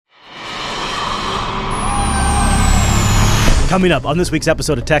Coming up on this week's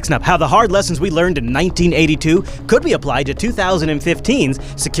episode of TechSNAP, how the hard lessons we learned in 1982 could be applied to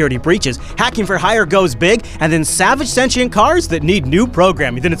 2015's security breaches. Hacking for hire goes big, and then savage sentient cars that need new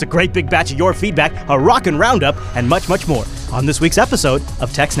programming. Then it's a great big batch of your feedback, a rockin' roundup, and much, much more on this week's episode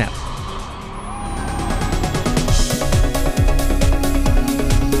of TechSNAP.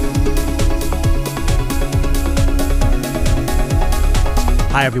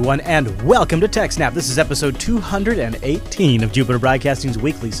 Hi everyone, and welcome to TechSNAP. This is episode 218 of Jupiter Broadcasting's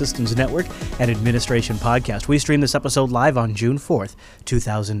weekly systems network and administration podcast. We stream this episode live on June 4th,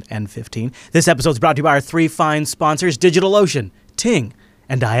 2015. This episode is brought to you by our three fine sponsors, DigitalOcean, Ting,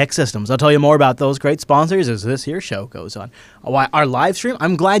 and IX Systems. I'll tell you more about those great sponsors as this here show goes on. Our live stream,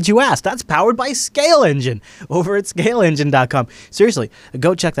 I'm glad you asked. That's powered by Scale Engine over at scaleengine.com. Seriously,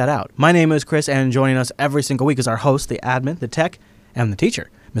 go check that out. My name is Chris, and joining us every single week is our host, the admin, the tech, and the teacher,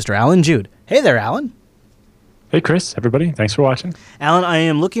 Mr. Alan Jude. Hey there, Alan. Hey, Chris, everybody. Thanks for watching. Alan, I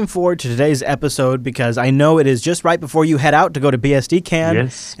am looking forward to today's episode because I know it is just right before you head out to go to BSDCan.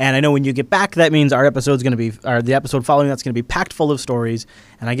 Yes. And I know when you get back, that means our episode's going to be, or the episode following that's going to be packed full of stories.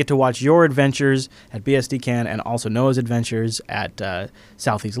 And I get to watch your adventures at BSDCan and also Noah's adventures at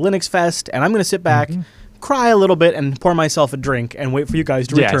Southeast Linux Fest. And I'm going to sit back, cry a little bit, and pour myself a drink and wait for you guys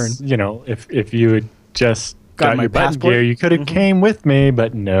to return. Yes, you know, if you had just got my your button passport gear, you could have came with me,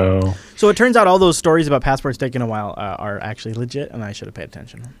 but no. So it turns out all those stories about passports taking a while are actually legit, and I should have paid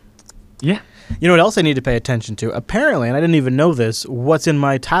attention. Yeah. You know what else I need to pay attention to? Apparently, and I didn't even know this, what's in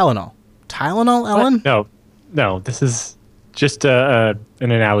my Tylenol? Tylenol, Ellen? No. This is just an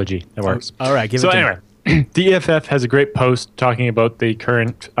analogy that works. All right, give it to me. So anyway, the EFF has a great post talking about the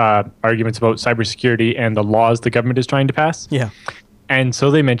current arguments about cybersecurity and the laws the government is trying to pass. Yeah. And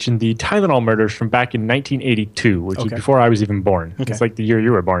so they mentioned the Tylenol murders from back in 1982, which is before I was even born. Okay. It's like the year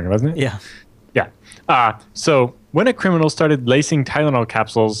you were born, wasn't it? Yeah. Yeah. So when a criminal started lacing Tylenol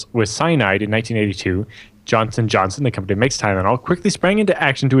capsules with cyanide in 1982, Johnson & Johnson, the company that makes Tylenol, quickly sprang into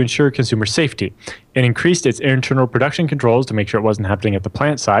action to ensure consumer safety. It increased its internal production controls to make sure it wasn't happening at the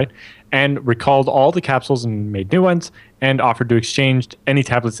plant side, and recalled all the capsules and made new ones, and offered to exchange any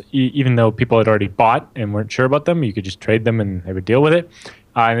tablets, even though people had already bought and weren't sure about them. You could just trade them and they would deal with it.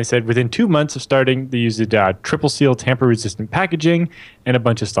 And they said within 2 months of starting, they used triple seal tamper-resistant packaging and a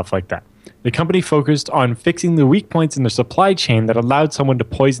bunch of stuff like that. The company focused on fixing the weak points in their supply chain that allowed someone to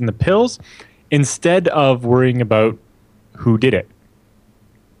poison the pills instead of worrying about who did it.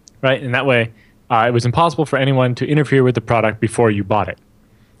 Right? And that way, it was impossible for anyone to interfere with the product before you bought it.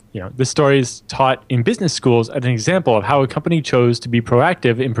 You know, this story is taught in business schools as an example of how a company chose to be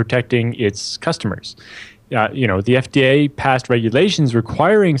proactive in protecting its customers. The FDA passed regulations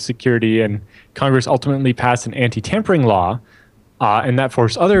requiring security, and Congress ultimately passed an anti-tampering law, and that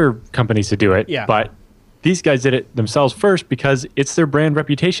forced other companies to do it. Yeah. But these guys did it themselves first because it's their brand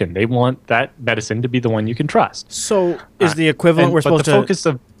reputation. They want that medicine to be the one you can trust. So is the equivalent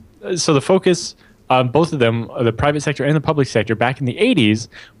the focus on both of them, the private sector and the public sector, back in the 80s,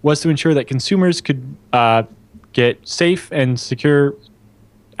 was to ensure that consumers could get safe and secure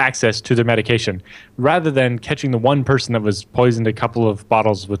access to their medication, rather than catching the one person that was poisoned a couple of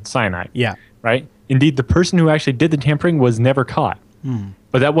bottles with cyanide. Yeah. Right? Indeed, the person who actually did the tampering was never caught.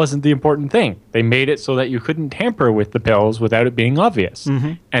 But that wasn't the important thing. They made it so that you couldn't tamper with the pills without it being obvious.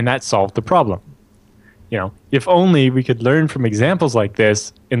 And that solved the problem. You know, if only we could learn from examples like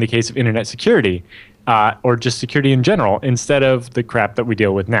this in the case of internet security, or just security in general, instead of the crap that we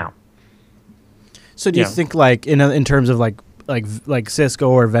deal with now. So do you think, like, in terms of like Cisco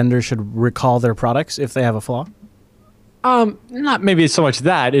or vendors should recall their products if they have a flaw? Not maybe so much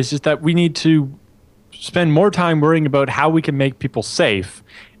that. It's just that we need to spend more time worrying about how we can make people safe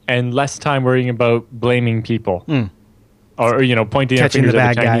and less time worrying about blaming people. Or pointing our fingers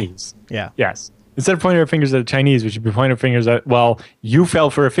at the Chinese. Yeah. Yes. Instead of pointing our fingers at the Chinese, we should be pointing our fingers at, well, you fell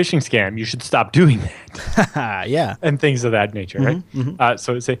for a phishing scam. You should stop doing that. Yeah. And things of that nature, right?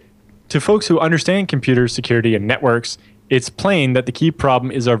 So say, to folks who understand computer security and networks, it's plain that the key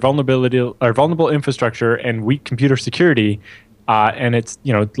problem is our vulnerable infrastructure and weak computer security. And it's,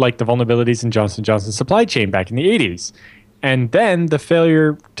 like the vulnerabilities in Johnson & Johnson's supply chain back in the 80s. And then the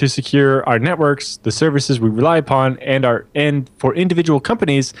failure to secure our networks, the services we rely upon, and for individual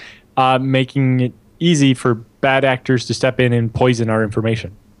companies, making it easy for bad actors to step in and poison our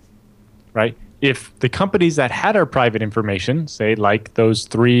information, right? If the companies that had our private information, say like those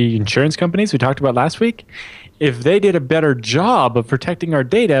 3 insurance companies we talked about last week, if they did a better job of protecting our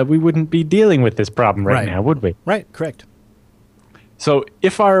data, we wouldn't be dealing with this problem right now, would we? Right, correct. So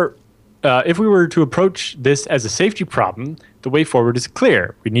if we were to approach this as a safety problem, the way forward is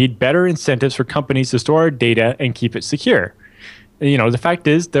clear. We need better incentives for companies to store our data and keep it secure. The fact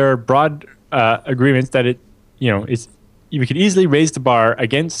is there are broad agreements that you could easily raise the bar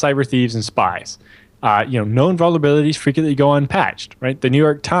against cyber thieves and spies. Known vulnerabilities frequently go unpatched, right? The New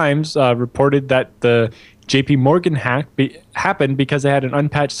York Times reported that the JP Morgan hack happened because they had an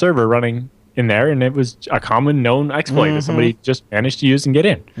unpatched server running in there, and it was a common known exploit that somebody just managed to use and get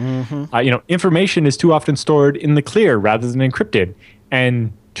in. Information is too often stored in the clear rather than encrypted,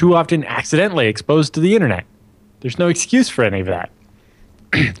 and too often accidentally exposed to the internet. There's no excuse for any of that.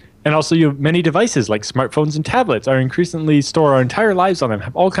 And also, many devices like smartphones and tablets are increasingly store our entire lives on them,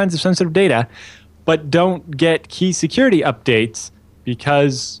 have all kinds of sensitive data, but don't get key security updates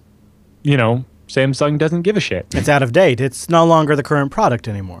because, Samsung doesn't give a shit. It's out of date. It's no longer the current product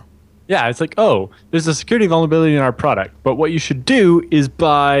anymore. Yeah, it's like, oh, there's a security vulnerability in our product, but what you should do is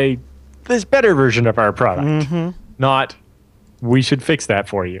buy this better version of our product, not we should fix that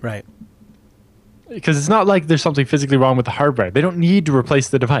for you. Right. Because it's not like there's something physically wrong with the hardware. They don't need to replace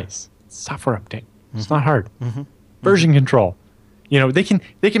the device. It's a software update. It's not hard. Version control. They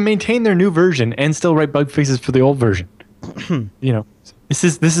can maintain their new version and still write bug fixes for the old version. This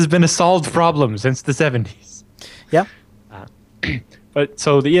has been a solved problem since the 70s. Yeah. But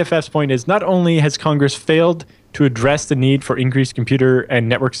so the EFF's point is not only has Congress failed to address the need for increased computer and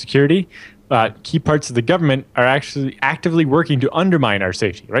network security, key parts of the government are actually actively working to undermine our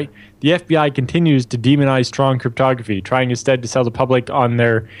safety, right? The FBI continues to demonize strong cryptography, trying instead to sell the public on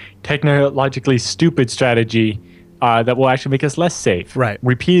their technologically stupid strategy that will actually make us less safe. Right.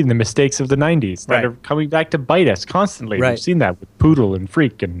 Repeating the mistakes of the 90s that are coming back to bite us constantly. Right. We've seen that with Poodle and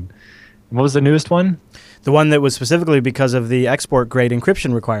Freak. And what was the newest one? The one that was specifically because of the export-grade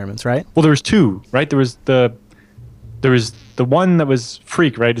encryption requirements, right? Well, there was two, right? There was the one that was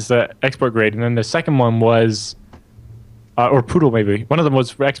Freak, right? Is the export grade, and then the second one was, or Poodle maybe. One of them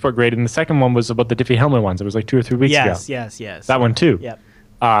was for export grade, and the second one was about the Diffie-Hellman ones. It was like 2 or 3 weeks ago. Yes. That one too. Yep.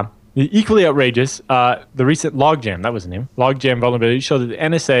 Equally outrageous, the recent Logjam, that was the name, Logjam vulnerability showed that the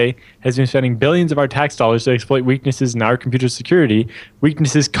NSA has been spending billions of our tax dollars to exploit weaknesses in our computer security,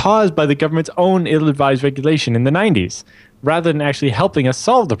 weaknesses caused by the government's own ill-advised regulation in the 90s, rather than actually helping us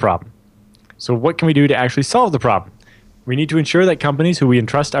solve the problem. So what can we do to actually solve the problem? We need to ensure that companies who we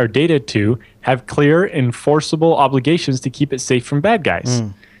entrust our data to have clear, enforceable obligations to keep it safe from bad guys,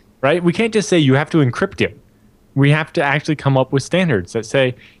 right? We can't just say you have to encrypt it. We have to actually come up with standards that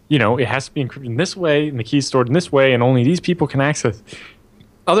say, it has to be encrypted in this way, and the key is stored in this way, and only these people can access.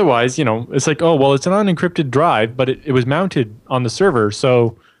 Otherwise, it's like, oh, well, it's an unencrypted drive, but it was mounted on the server,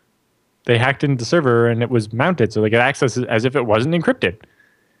 so they hacked into the server, and it was mounted, so they could access it as if it wasn't encrypted,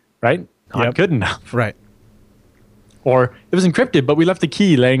 right? Not good enough. Right. Or it was encrypted, but we left the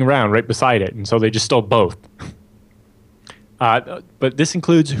key laying around right beside it, and so they just stole both. But this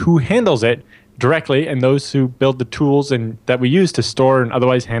includes who handles it directly and those who build the tools and that we use to store and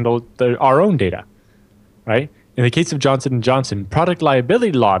otherwise handle our own data, right? In the case of Johnson & Johnson, product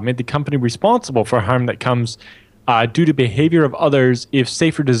liability law made the company responsible for harm that comes due to behavior of others if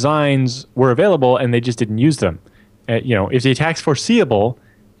safer designs were available and they just didn't use them. If the attack's foreseeable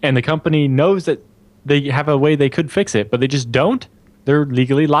and the company knows that they have a way they could fix it, but they just don't, they're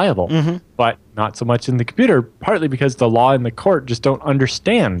legally liable. But not so much in the computer, partly because the law and the court just don't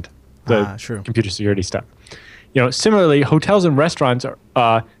understand the computer security stuff. Similarly, hotels and restaurants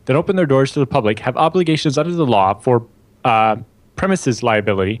that open their doors to the public have obligations under the law for premises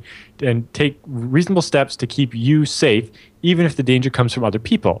liability and take reasonable steps to keep you safe, even if the danger comes from other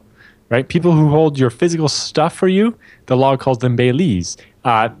people. Right? People who hold your physical stuff for you, the law calls them bailees.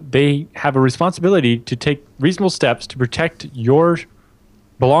 They have a responsibility to take reasonable steps to protect your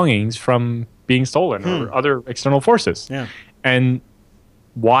belongings from being stolen or other external forces. Yeah. And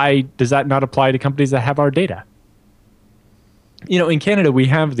why does that not apply to companies that have our data? In Canada, we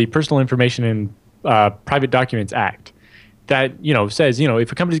have the Personal Information and Private Documents Act that, says,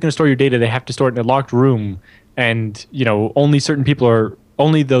 if a company's going to store your data, they have to store it in a locked room, and, only certain people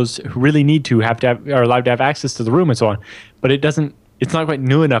only those who really need to are allowed to have access to the room and so on. But it's not quite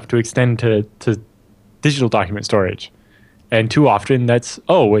new enough to extend to digital document storage. And too often it's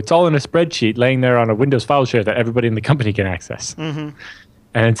all in a spreadsheet laying there on a Windows file share that everybody in the company can access.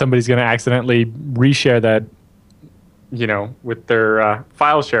 And somebody's going to accidentally reshare that, with their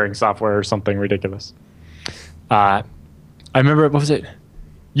file sharing software or something ridiculous. I remember, what was it?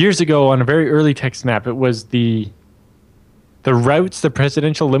 Years ago on a very early TechSNAP, it was the routes the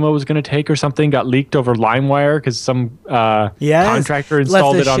presidential limo was going to take or something got leaked over LimeWire because some contractor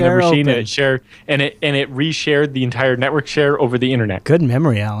installed it on their machine and it reshared the entire network share over the internet. Good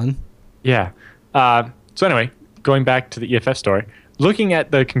memory, Alan. Yeah. So anyway, going back to the EFF story, looking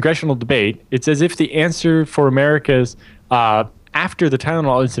at the congressional debate, it's as if the answer for America's after the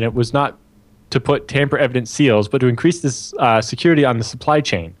Tylenol incident was not to put tamper-evident seals, but to increase this security on the supply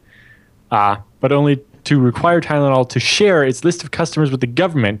chain, but only to require Tylenol to share its list of customers with the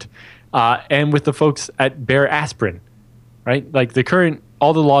government and with the folks at Bayer Aspirin, right? Like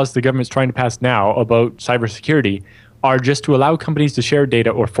all the laws the government's trying to pass now about cybersecurity are just to allow companies to share data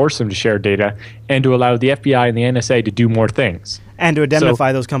or force them to share data and to allow the FBI and the NSA to do more things. And to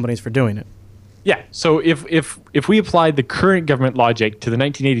indemnify those companies for doing it. Yeah. So if we applied the current government logic to the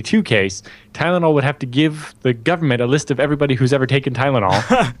 1982 case, Tylenol would have to give the government a list of everybody who's ever taken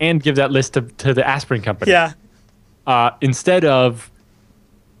Tylenol and give that list to the aspirin company. Yeah. Instead of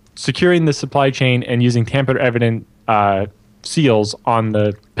securing the supply chain and using tamper-evident seals on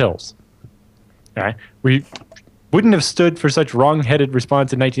the pills. All right. We wouldn't have stood for such wrong-headed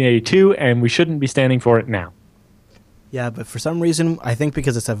response in 1982, and we shouldn't be standing for it now. Yeah, but for some reason, I think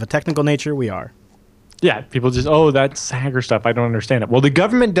because it's of a technical nature, we are. Yeah, people just, that's hacker stuff. I don't understand it. Well, the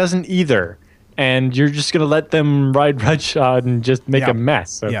government doesn't either, and you're just going to let them ride roughshod and just make a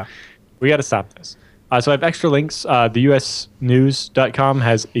mess. So we got to stop this. So I have extra links. The usnews.com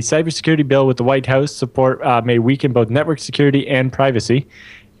has a cybersecurity bill with the White House support may weaken both network security and privacy.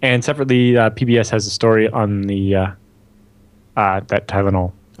 And separately, PBS has a story on the that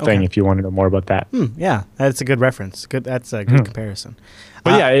Tylenol thing. If you want to know more about that, yeah, that's a good reference. That's a good comparison.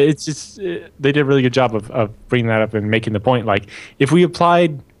 But yeah, it's just they did a really good job of bringing that up and making the point. Like, if we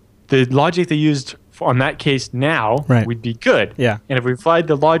applied the logic they used on that case now, we'd be good. Yeah, and if we applied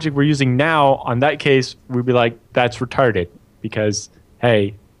the logic we're using now on that case, we'd be like, that's retarded because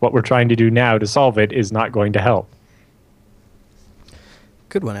hey, what we're trying to do now to solve it is not going to help.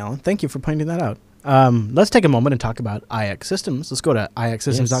 Good one, Alan. Thank you for pointing that out. Let's take a moment and talk about IX Systems. Let's go to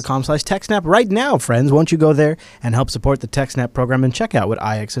ixsystems.com/TechSNAP right now, friends. Won't you go there and help support the TechSNAP program and check out what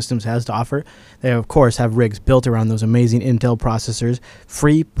IX Systems has to offer? They, of course, have rigs built around those amazing Intel processors,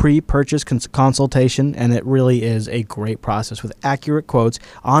 free pre-purchase consultation, and it really is a great process with accurate quotes,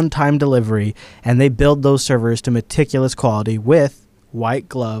 on-time delivery, and they build those servers to meticulous quality with white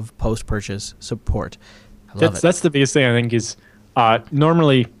glove post-purchase support. I love it. That's the biggest thing I think is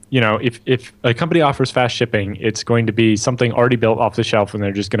normally, if a company offers fast shipping, it's going to be something already built off the shelf and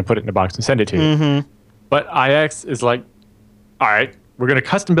they're just going to put it in a box and send it to you. But IX is like, all right, we're going to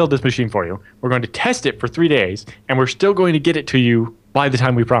custom build this machine for you. We're going to test it for 3 days and we're still going to get it to you by the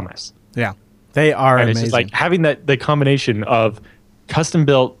time we promise. Yeah, they are amazing. It's just like having the combination of custom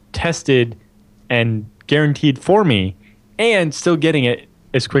built, tested, and guaranteed for me and still getting it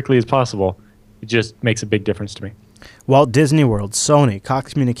as quickly as possible. It just makes a big difference to me. Walt Disney World, Sony,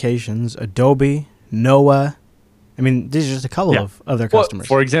 Cox Communications, Adobe, Noah. I mean, these are just a couple of other customers.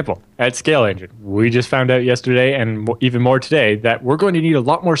 For example, at Scale Engine, we just found out yesterday and even more today that we're going to need a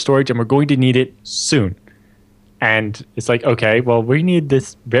lot more storage and we're going to need it soon. And it's like, okay, well, we need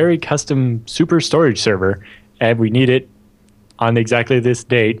this very custom super storage server and we need it on exactly this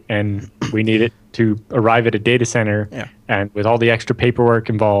date and we need it to arrive at a data center and with all the extra paperwork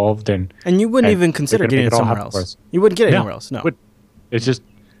involved. And you wouldn't even consider getting it somewhere else. You wouldn't get it anywhere else, no. It's just,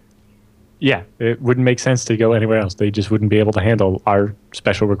 it wouldn't make sense to go anywhere else. They just wouldn't be able to handle our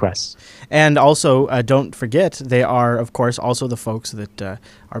special requests. And also, don't forget, they are, of course, also the folks that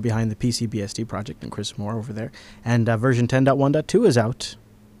are behind the PCBSD project and Chris Moore over there. And version 10.1.2 is out.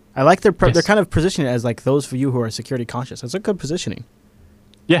 I like they're kind of positioning it as like those of you who are security conscious. That's a good positioning.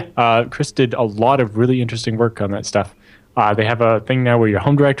 Yeah, Chris did a lot of really interesting work on that stuff. They have a thing now where your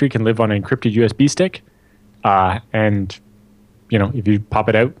home directory can live on an encrypted USB stick. And, if you pop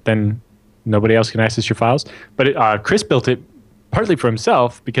it out, then nobody else can access your files. But Chris built it partly for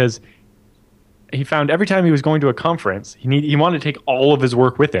himself because he found every time he was going to a conference, he wanted to take all of his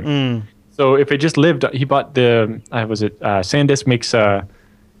work with him. So if it just lived, he bought SanDisk makes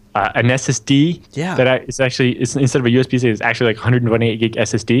an SSD that it's instead of a USB stick, it's actually like 128 gig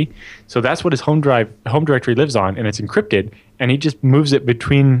SSD. So that's what his home directory lives on, and it's encrypted. And he just moves it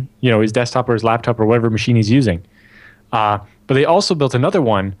between his desktop or his laptop or whatever machine he's using. But they also built another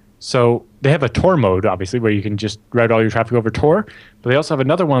one. So they have a Tor mode, obviously, where you can just route all your traffic over Tor. But they also have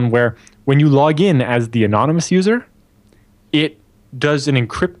another one where when you log in as the anonymous user, it does an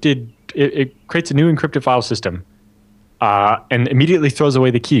encrypted. It creates a new encrypted file system. And immediately throws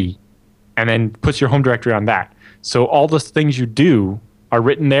away the key and then puts your home directory on that. So all the things you do are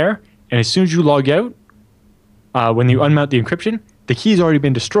written there, and as soon as you log out, when you unmount the encryption, the key's already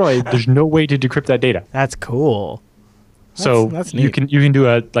been destroyed. There's no way to decrypt that data. That's cool. That's neat. you can do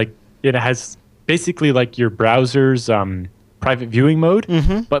it has basically like your browser's private viewing mode,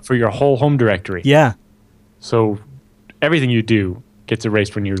 but for your whole home directory. Yeah. So everything you do gets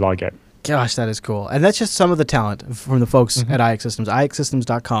erased when you log out. Gosh, that is cool. And that's just some of the talent from the folks at IX Systems.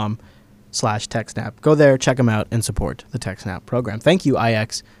 ixsystems.com/TechSNAP. Go there, check them out, and support the TechSNAP program. Thank you,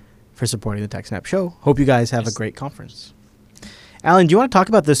 IX, for supporting the TechSNAP show. Hope you guys have a great conference. Alan, do you want to talk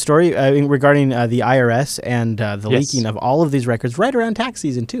about this story regarding the IRS and the leaking of all of these records right around tax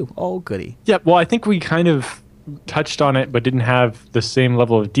season, too? Oh, goody. Yeah, well, I think we kind of touched on it, but didn't have the same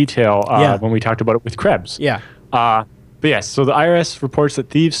level of detail when we talked about it with Krebs. Yeah. But yes, so the IRS reports that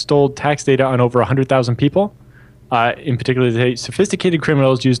thieves stole tax data on over 100,000 people. In particular, sophisticated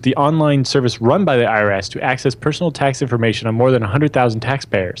criminals used the online service run by the IRS to access personal tax information on more than 100,000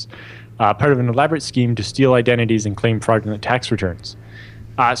 taxpayers. Part of an elaborate scheme to steal identities and claim fraudulent tax returns.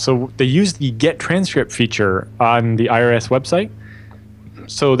 So they used the Get Transcript feature on the IRS website.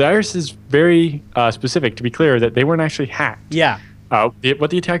 So the IRS is very specific, to be clear, that they weren't actually hacked. Yeah. What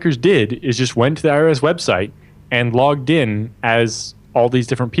the attackers did is just went to the IRS website and logged in as all these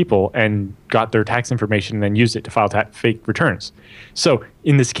different people and got their tax information and then used it to file fake returns. So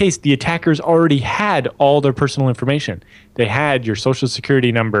in this case, the attackers already had all their personal information. They had your social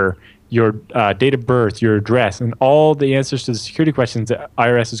security number, your date of birth, your address, and all the answers to the security questions that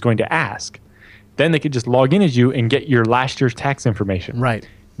IRS is going to ask. Then they could just log in as you and get your last year's tax information. Right.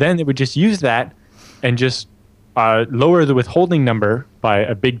 Then they would just use that and just lower the withholding number by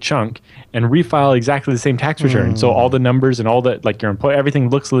a big chunk and refile exactly the same tax return. So all the numbers and all the, like your employer, everything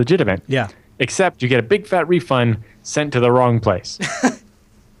looks legitimate. Yeah. Except you get a big fat refund sent to the wrong place.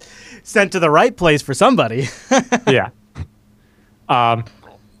 Sent to the right place for somebody. Yeah.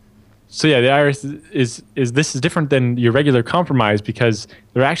 So yeah, the IRS is this is different than your regular compromise because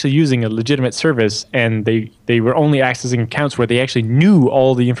they're actually using a legitimate service and they were only accessing accounts where they actually knew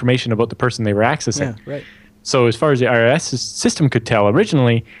all the information about the person they were accessing. Yeah, right. So as far as the IRS system could tell,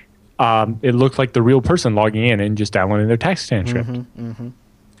 originally it looked like the real person logging in and just downloading their tax transcript.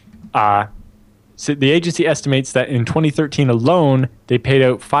 So the agency estimates that in 2013 alone, they paid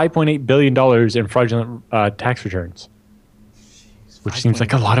out $5.8 billion in fraudulent tax returns. Which seems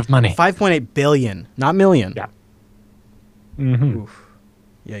like a lot of money. 5.8 billion, not million. Yeah. Oof.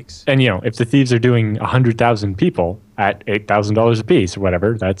 Yikes. And, if the thieves are doing 100,000 people at $8,000 a piece or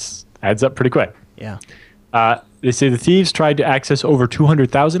whatever, that's adds up pretty quick. Yeah. They say the thieves tried to access over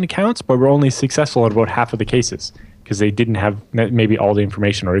 200,000 accounts, but were only successful in about half of the cases because they didn't have maybe all the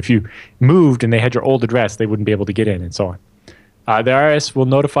information. Or if you moved and they had your old address, they wouldn't be able to get in and so on. The IRS will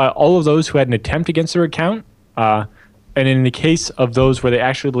notify all of those who had an attempt against their account. And in the case of those where they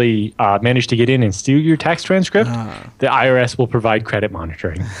actually managed to get in and steal your tax transcript, the IRS will provide credit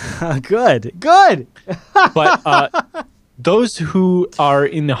monitoring. Good. But those who are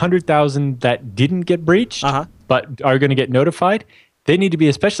in the 100,000 that didn't get breached, but are going to get notified, they need to be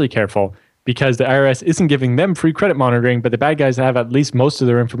especially careful because the IRS isn't giving them free credit monitoring, but the bad guys have at least most of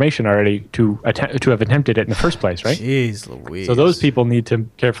their information already to have attempted it in the first place, right? Jeez Louise. So those people need to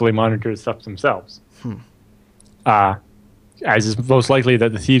carefully monitor stuff themselves. As is most likely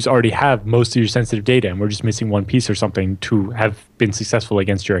that the thieves already have most of your sensitive data and we're just missing one piece or something to have been successful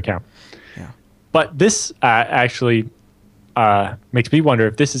against your account. Yeah. But this actually makes me wonder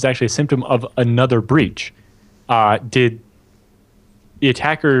if this is actually a symptom of another breach. Did the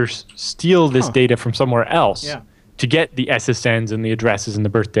attackers steal this data from somewhere else to get the SSNs and the addresses and the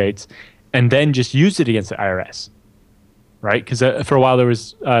birth dates and then just use it against the IRS? Right? Because for a while there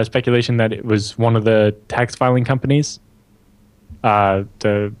was speculation that it was one of the tax filing companies, the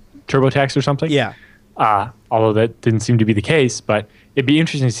TurboTax or something. Yeah. Although that didn't seem to be the case, but it'd be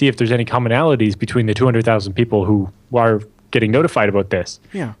interesting to see if there's any commonalities between the 200,000 people who are getting notified about this.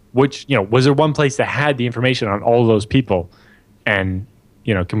 Yeah. Which, was there one place that had the information on all of those people? And,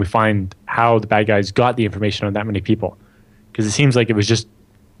 can we find how the bad guys got the information on that many people? Because it seems like it was just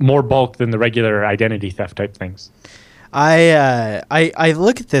more bulk than the regular identity theft type things. I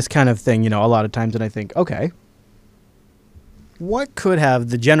look at this kind of thing, a lot of times and I think, okay, what could have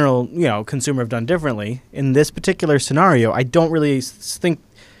the general, consumer have done differently in this particular scenario? I don't really think,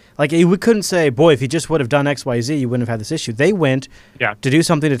 we couldn't say, boy, if he just would have done X, Y, Z, you wouldn't have had this issue. They went to do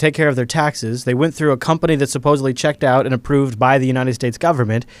something to take care of their taxes. They went through a company that supposedly checked out and approved by the United States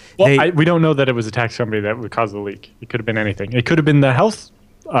government. Well, we don't know that it was a tax company that would cause the leak. It could have been anything. It could have been the health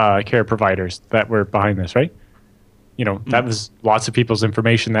care providers that were behind this, right? That was lots of people's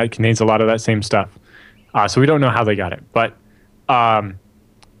information that contains a lot of that same stuff. So we don't know how they got it. But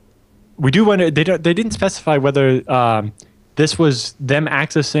we do wonder, they didn't specify whether this was them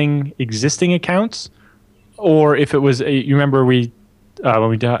accessing existing accounts or if it was, you remember when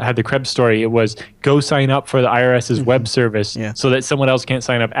we had the Krebs story, it was go sign up for the IRS's web service so that someone else can't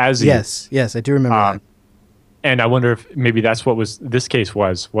sign up as you. Yes, I do remember that. And I wonder if maybe that's what this case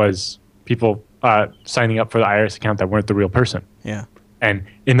was people signing up for the IRS account that weren't the real person. Yeah. And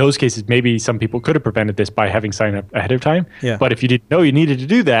in those cases, maybe some people could have prevented this by having signed up ahead of time. Yeah. But if you didn't know you needed to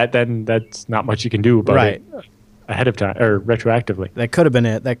do that, then that's not much you can do about it ahead of time or retroactively. That could have been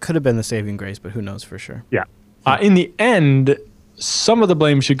it. That could have been the saving grace, but who knows for sure. Yeah. In the end, some of the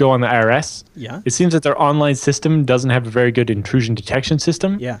blame should go on the IRS. Yeah. It seems that their online system doesn't have a very good intrusion detection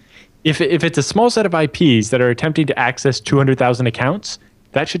system. Yeah. If it's a small set of IPs that are attempting to access 200,000 accounts,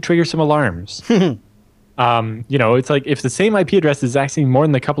 that should trigger some alarms. It's like if the same IP address is accessing more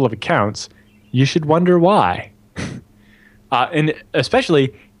than a couple of accounts, you should wonder why. And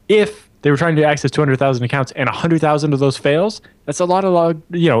especially if they were trying to access 200,000 accounts and 100,000 of those fails, that's a lot of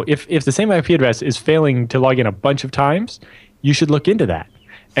if the same IP address is failing to log in a bunch of times, you should look into that.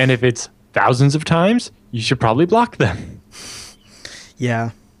 And if it's thousands of times, you should probably block them. Yeah.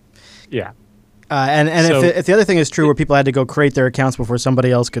 Yeah. And so, if the other thing is true, where people had to go create their accounts before somebody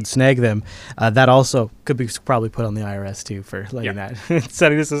else could snag them, that also could be probably put on the IRS too for letting that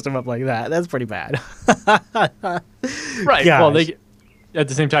setting the system up like that. That's pretty bad. Right. Gosh. Well, at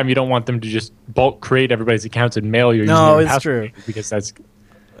the same time, you don't want them to just bulk create everybody's accounts and mail your username and password. True. Because that's.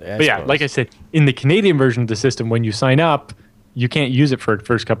 Like I said, in the Canadian version of the system, when you sign up, you can't use it for the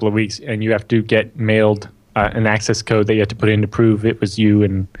first couple of weeks, and you have to get mailed an access code that you have to put in to prove it was you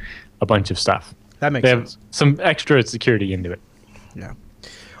and a bunch of stuff. That makes sense. Have some extra security into it. Yeah.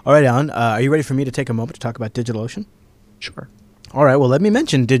 All right, Alan, are you ready for me to take a moment to talk about DigitalOcean? Sure. All right, well, let me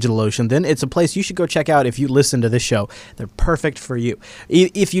mention DigitalOcean then. It's a place you should go check out if you listen to this show. They're perfect for you.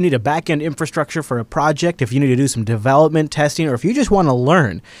 If you need a back-end infrastructure for a project, if you need to do some development testing, or if you just want to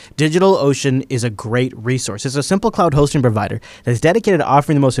learn, DigitalOcean is a great resource. It's a simple cloud hosting provider that's dedicated to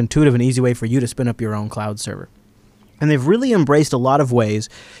offering the most intuitive and easy way for you to spin up your own cloud server. And they've really embraced a lot of ways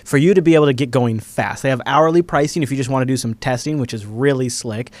for you to be able to get going fast. They have hourly pricing if you just want to do some testing, which is really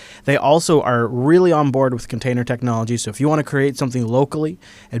slick. They also are really on board with container technology. So if you want to create something locally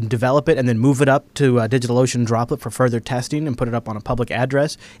and develop it and then move it up to DigitalOcean Droplet for further testing and put it up on a public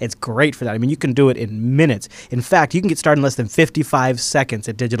address, it's great for that. I mean, you can do it in minutes. In fact, you can get started in less than 55 seconds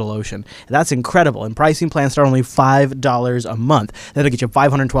at DigitalOcean. That's incredible. And pricing plans start only $5 a month. That'll get you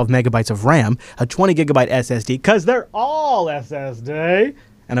 512 megabytes of RAM, a 20 gigabyte SSD, because they're all SSD.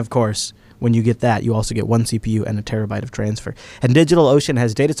 And of course, when you get that, you also get one CPU and a terabyte of transfer. And DigitalOcean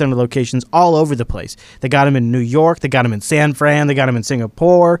has data center locations all over the place. They got them in New York, they got them in San Fran, they got them in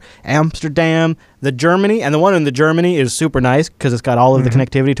Singapore, Amsterdam, Germany. And the one in the Germany is super nice because it's got all of the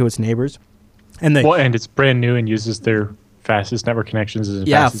connectivity to its neighbors. And it's brand new and uses their fastest network connections.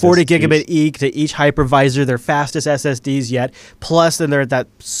 40 gigabit EEC to each hypervisor, their fastest SSDs yet. Plus, then they're at that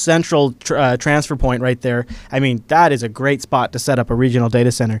central transfer point right there. I mean, that is a great spot to set up a regional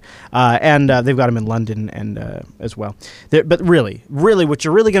data center. And they've got them in London and as well. But really, what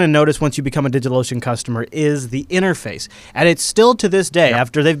you're really going to notice once you become a DigitalOcean customer is the interface. And it's still to this day,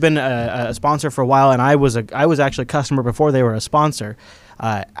 after they've been a sponsor for a while, and I was actually a customer before they were a sponsor,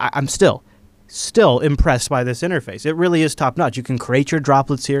 I'm still impressed by this interface. It really is top-notch. You can create your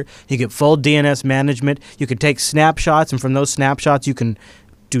droplets here. You get full DNS management. You can take snapshots, and from those snapshots, you can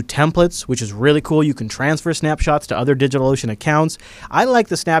do templates, which is really cool. You can transfer snapshots to other DigitalOcean accounts. I like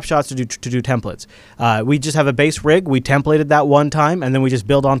the snapshots to do templates. We just have a base rig. We templated that one time, and then we just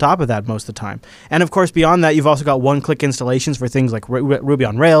build on top of that most of the time. And of course, beyond that, you've also got one-click installations for things like Ruby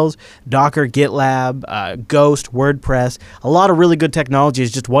on Rails, Docker, GitLab, Ghost, WordPress. A lot of really good technology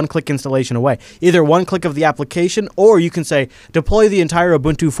is just one-click installation away. Either one click of the application, or you can say, deploy the entire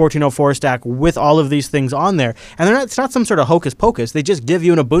Ubuntu 14.04 stack with all of these things on there. And it's not some sort of hocus pocus. They just give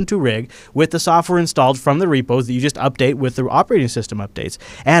you an Ubuntu rig with the software installed from the repos that you just update with the operating system updates.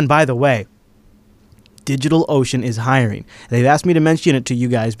 And by the way, DigitalOcean is hiring. They've asked me to mention it to you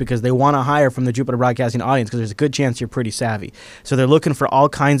guys because they want to hire from the Jupiter Broadcasting audience because there's a good chance you're pretty savvy. So they're looking for all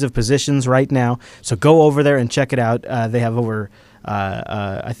kinds of positions right now. So go over there and check it out. They have over...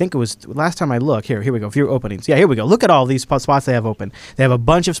 I think it was last time I looked. Here we go. Few openings. Yeah, here we go. Look at all these spots they have open. They have a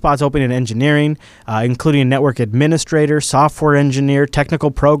bunch of spots open in engineering, including network administrator, software engineer,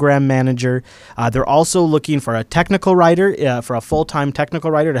 technical program manager. They're also looking for a technical writer, for a full-time technical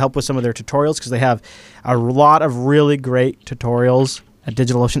writer to help with some of their tutorials because they have a lot of really great tutorials at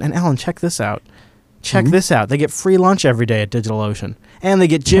DigitalOcean. And Alan, check this out. Check this out. They get free lunch every day at DigitalOcean, and they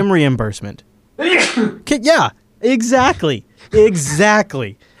get gym reimbursement. Yeah, exactly.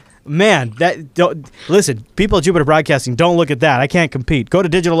 Exactly. Man, listen, people at Jupiter Broadcasting, don't look at that. I can't compete. Go to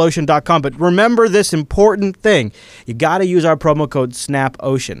DigitalOcean.com, but remember this important thing. You got to use our promo code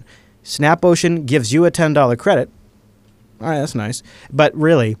SNAPOcean. SNAPOcean gives you a $10 credit. All right, that's nice. But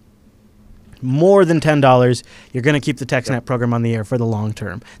really, more than $10, you're going to keep the TechSNAP program on the air for the long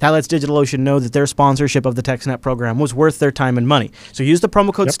term. That lets DigitalOcean know that their sponsorship of the TechSNAP program was worth their time and money. So use the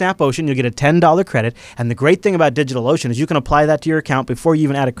promo code SNAPOcean. You'll get a $10 credit. And the great thing about DigitalOcean is you can apply that to your account before you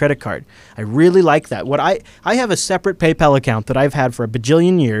even add a credit card. I really like that. I have a separate PayPal account that I've had for a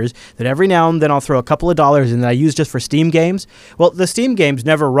bajillion years that every now and then I'll throw a couple of dollars in that I use just for Steam games. Well, the Steam games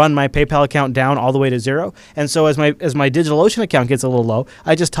never run my PayPal account down all the way to zero. And so as my DigitalOcean account gets a little low,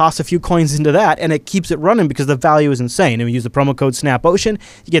 I just toss a few coins into that, and it keeps it running because the value is insane. And we use the promo code SNAPOcean,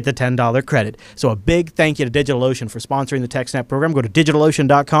 you get the $10 credit. So a big thank you to DigitalOcean for sponsoring the TechSNAP program. Go to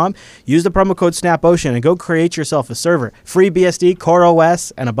DigitalOcean.com, use the promo code SNAPOcean, and go create yourself a server. Free BSD, Core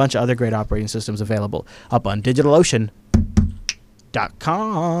OS, and a bunch of other great operating systems available up on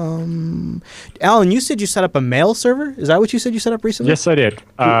DigitalOcean.com. Alan, you said you set up a mail server? Is that what you said you set up recently? Yes, I did.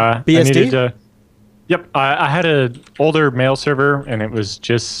 BSD? Yep. I had an older mail server, and it was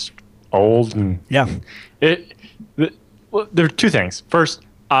just old. And well, there are two things. First,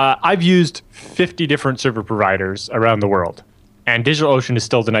 I've used 50 different server providers around the world, and DigitalOcean is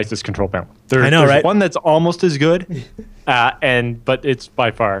still the nicest control panel. I know, there's right? one that's almost as good, but it's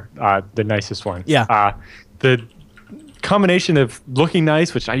by far the nicest one. Yeah. The combination of looking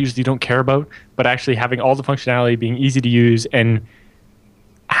nice, which I usually don't care about, but actually having all the functionality, being easy to use, and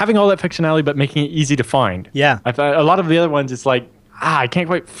having all that functionality but making it easy to find. Yeah. A lot of the other ones, it's like, I can't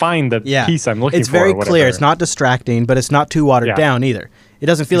quite find the piece I'm looking for. It's very clear. It's not distracting, but it's not too watered down either. It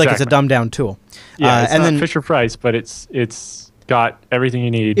doesn't feel like it's a dumbed down tool. Yeah, it's not Fisher Price, but it's got everything you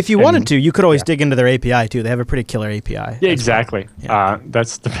need. If you wanted to, you could always dig into their API too. They have a pretty killer API. Yeah, exactly. Well.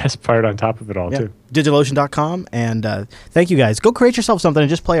 That's the best part on top of it all too. DigitalOcean.com, and thank you guys. Go create yourself something and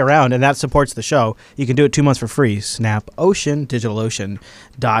just play around, and that supports the show. You can do it 2 months for free. SnapOcean,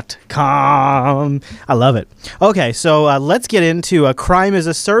 DigitalOcean.com. I love it. Okay, so let's get into a crime as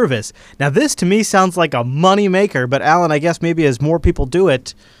a service. Now, this to me sounds like a money maker, but Alan, I guess maybe as more people do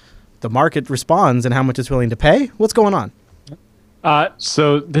it, the market responds and how much it's willing to pay. What's going on?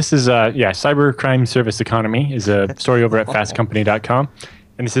 So this is cybercrime service economy is a story over at fastcompany.com.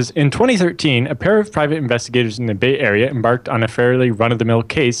 And it says, in 2013, a pair of private investigators in the Bay Area embarked on a fairly run-of-the-mill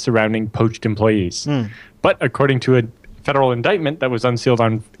case surrounding poached employees. But according to a federal indictment that was unsealed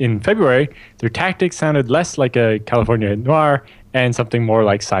in February, their tactics sounded less like a California noir and something more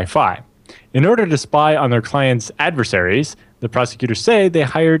like sci-fi. In order to spy on their clients' adversaries, the prosecutors say they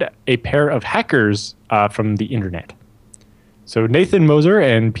hired a pair of hackers from the internet. So Nathan Moser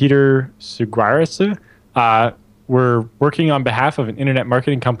and Peter Seguarese were working on behalf of an internet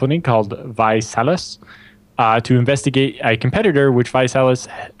marketing company called Visalis to investigate a competitor which Visalis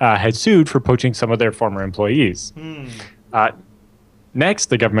had sued for poaching some of their former employees. Next,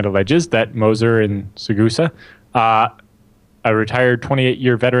 the government alleges that Moser and Segusa, a retired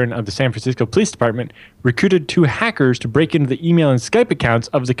 28-year veteran of the San Francisco Police Department, recruited two hackers to break into the email and Skype accounts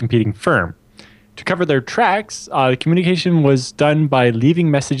of the competing firm. To cover their tracks, the communication was done by leaving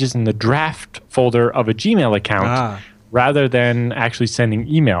messages in the draft folder of a Gmail account rather than actually sending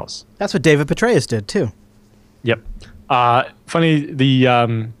emails. That's what David Petraeus did, too. Yep. Funny, the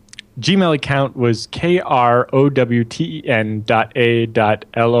Gmail account was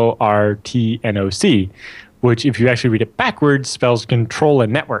krowtn.a.lortnoc, which, if you actually read it backwards, spells control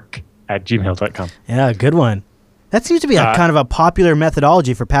and network at gmail.com. Yeah, good one. That seems to be a kind of a popular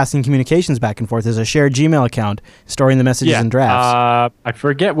methodology for passing communications back and forth, is a shared Gmail account, storing the messages in drafts. I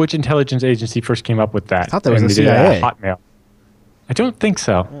forget which intelligence agency first came up with that. I thought that was the CIA. Hotmail. I don't think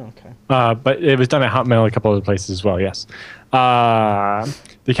so. Oh, okay. But it was done at Hotmail a couple other places as well, yes.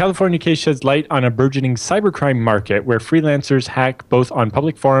 The California case sheds light on a burgeoning cybercrime market where freelancers hack both on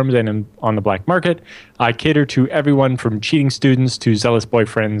public forums and on the black market, cater to everyone from cheating students to zealous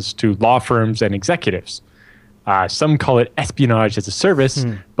boyfriends to law firms and executives. Some call it espionage as a service,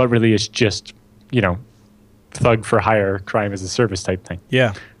 but really it's just, thug for hire, crime as a service type thing.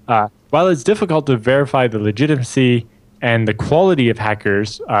 Yeah. While it's difficult to verify the legitimacy and the quality of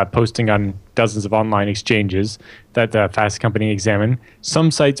hackers posting on dozens of online exchanges that the Fast Company examined,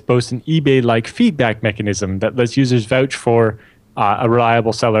 some sites boast an eBay-like feedback mechanism that lets users vouch for a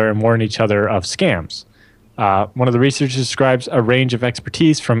reliable seller and warn each other of scams. One of the researchers describes a range of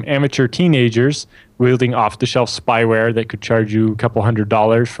expertise from amateur teenagers wielding off-the-shelf spyware that could charge you a couple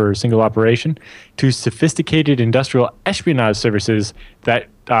 $100s for a single operation to sophisticated industrial espionage services that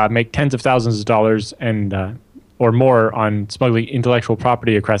make tens of thousands of dollars and or more on smuggling intellectual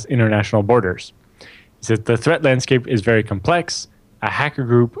property across international borders. He says the threat landscape is very complex. A hacker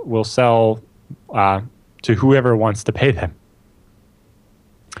group will sell to whoever wants to pay them.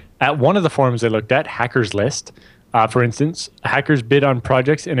 At one of the forums they looked at, Hackers List, For instance, hackers bid on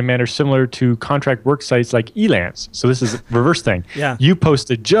projects in a manner similar to contract work sites like Elance. So this is a reverse thing. Yeah. You post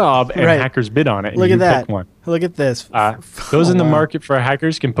a job and Right. hackers bid on it. And Look you at that. pick one. Look at this. Those in the wow. market for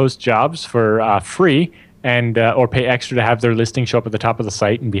hackers can post jobs for free and or pay extra to have their listing show up at the top of the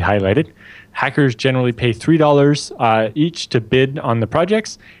site and be highlighted. Hackers generally pay $3 each to bid on the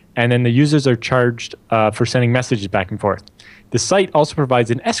projects, and then the users are charged for sending messages back and forth. The site also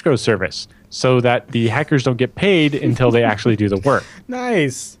provides an escrow service so that the hackers don't get paid until they actually do the work.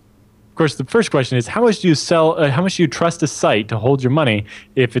 Nice. Of course, the first question is how much do you how much do you trust a site to hold your money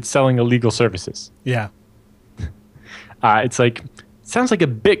if it's selling illegal services? Yeah. Sounds like a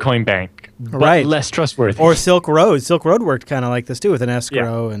Bitcoin bank, but Right. less trustworthy. Or Silk Road. Silk Road worked kind of like this too, with an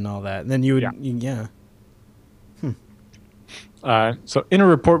escrow and all that. And then you would, yeah. So in a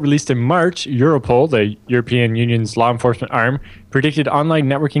report released in March, Europol, the European Union's law enforcement arm, predicted online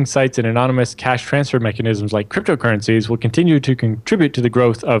networking sites and anonymous cash transfer mechanisms like cryptocurrencies will continue to contribute to the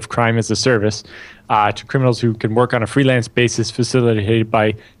growth of crime as a service to criminals who can work on a freelance basis facilitated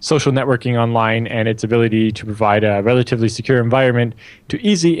by social networking online and its ability to provide a relatively secure environment to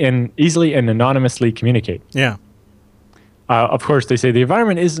easily and anonymously communicate. Yeah. Of course, they say the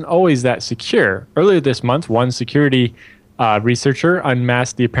environment isn't always that secure. Earlier this month, one security researcher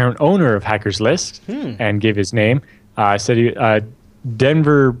unmasked the apparent owner of Hackers List and gave his name. Said he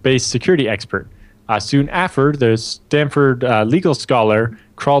Denver-based security expert. Soon after, the Stanford legal scholar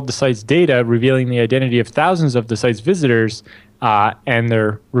crawled the site's data, revealing the identity of thousands of the site's visitors and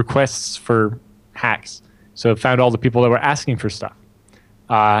their requests for hacks. So it found all the people that were asking for stuff.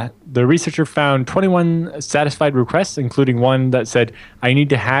 The researcher found 21 satisfied requests, including one that said, I need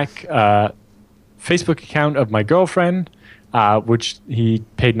to hack a Facebook account of my girlfriend, which he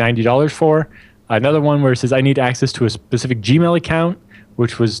paid $90 for. Another one where it says, I need access to a specific Gmail account,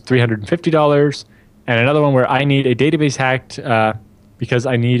 which was $350. And another one where I need a database hacked because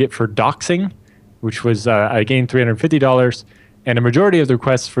I need it for doxing, which was, again, $350. And a majority of the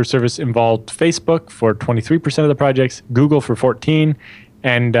requests for service involved Facebook for 23% of the projects, Google for 14%,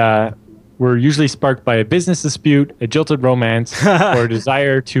 and were usually sparked by a business dispute, a jilted romance, or a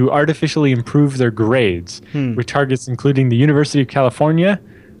desire to artificially improve their grades, with targets including the University of California,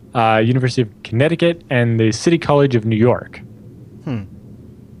 University of Connecticut, and the City College of New York. The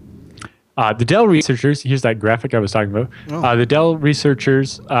Dell researchers, here's that graphic I was talking about. The Dell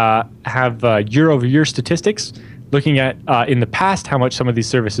researchers have year-over-year statistics looking at in the past how much some of these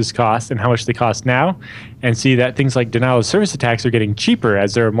services cost and how much they cost now, and see that things like denial of service attacks are getting cheaper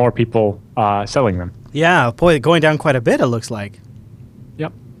as there are more people selling them. Yeah, boy, going down quite a bit, it looks like.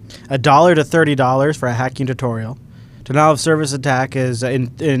 Yep. $1 to $30 for a hacking tutorial. Denial of service attack is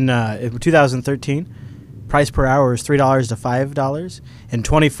in 2013. Price per hour is $3 to $5. In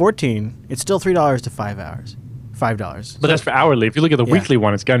 2014, it's still $3 to $5. But that's for hourly. If you look at the weekly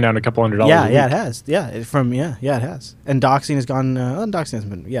one, it's gone down a couple $100. Yeah, it has. Yeah, it has. And doxing has gone. Doxing has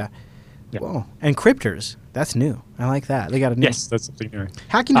been. Yeah. Whoa. And cryptors. That's new. I like that. They got a new. Yes, that's something new.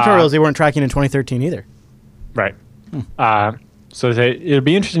 Hacking tutorials they weren't tracking in 2013 either. Right. So it'll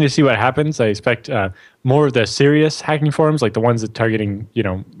be interesting to see what happens. I expect more of the serious hacking forums, like the ones that targeting,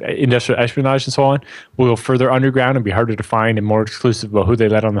 industrial espionage and so on, will go further underground and be harder to find and more exclusive about who they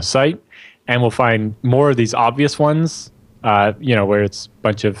let on the site. And we'll find more of these obvious ones, where it's a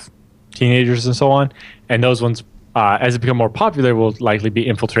bunch of teenagers and so on. And those ones, as they become more popular, will likely be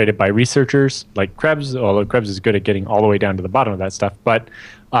infiltrated by researchers like Krebs, although Krebs is good at getting all the way down to the bottom of that stuff. But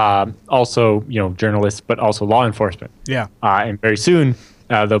also, journalists, but also law enforcement. Yeah. And very soon,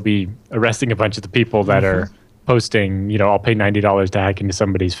 they'll be arresting a bunch of the people that are posting, I'll pay $90 to hack into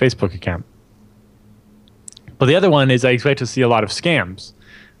somebody's Facebook account. But the other one is I expect to see a lot of scams.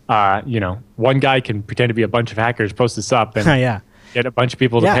 One guy can pretend to be a bunch of hackers, post this up, and get a bunch of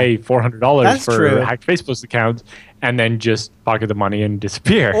people to pay $400 for hacked Facebook accounts, and then just pocket the money and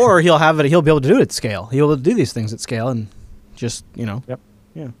disappear. Or he'll be able to do it at scale. He'll be able to do these things at scale and just, Yep.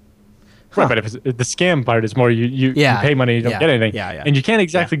 Yeah. Right, but if the scam part is more you pay money, you don't get anything. Yeah. And you can't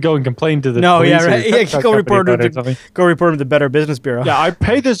exactly go and complain to the police. Go report him to the Better Business Bureau. Yeah, I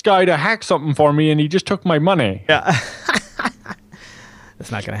paid this guy to hack something for me, and he just took my money. Yeah.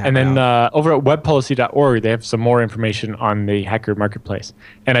 That's not going to happen. And then over at webpolicy.org, they have some more information on the hacker marketplace.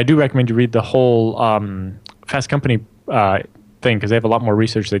 And I do recommend you read the whole Fast Company thing, because they have a lot more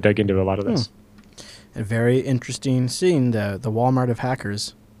research. They dug into a lot of this. A very interesting scene, the Walmart of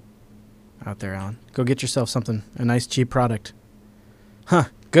hackers out there, Alan. Go get yourself something, a nice cheap product. Huh.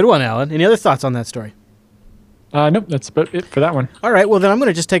 Good one, Alan. Any other thoughts on that story? Nope, that's about it for that one. All right, well, then I'm going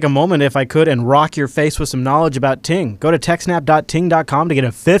to just take a moment, if I could, and rock your face with some knowledge about Ting. Go to techsnap.ting.com to get a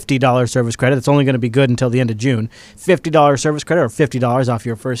 $50 service credit. It's only going to be good until the end of June. $50 service credit or $50 off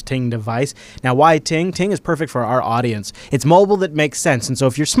your first Ting device. Now, why Ting? Ting is perfect for our audience. It's mobile that makes sense, and so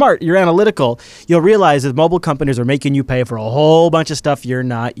if you're smart, you're analytical, you'll realize that mobile companies are making you pay for a whole bunch of stuff you're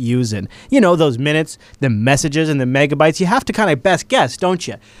not using. You know, those minutes, the messages, and the megabytes. You have to kind of best guess, don't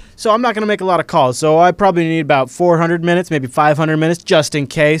you? So I'm not going to make a lot of calls, so I probably need about 400 minutes, maybe 500 minutes, just in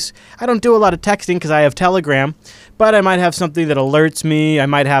case. I don't do a lot of texting because I have Telegram, but I might have something that alerts me. I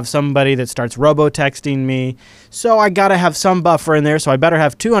might have somebody that starts robo-texting me. So I got to have some buffer in there, so I better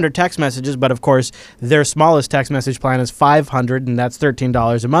have 200 text messages, but of course, their smallest text message plan is 500, and that's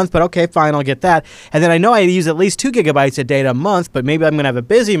 $13 a month, but okay, fine, I'll get that. And then I know I use at least 2 gigabytes of data a month, but maybe I'm going to have a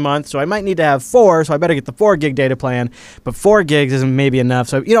busy month, so I might need to have 4, so I better get the 4 gig data plan, but 4 gigs isn't maybe enough.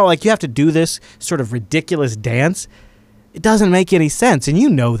 So, you know, like you have to do this sort of ridiculous dance. It doesn't make any sense, and you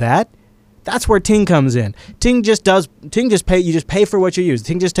know that. That's where Ting comes in. You just pay for what you use.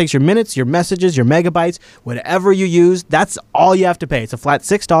 Ting just takes your minutes, your messages, your megabytes, whatever you use, that's all you have to pay. It's a flat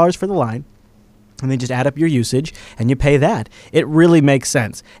 $6 for the line. And then just add up your usage, and you pay that. It really makes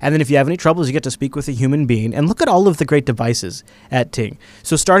sense. And then if you have any troubles, you get to speak with a human being. And look at all of the great devices at Ting.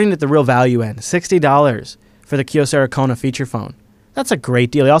 So starting at the real value end, $60 for the Kyocera Kona feature phone. That's a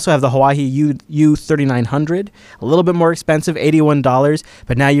great deal. You also have the Hawaii U3900, a little bit more expensive, $81,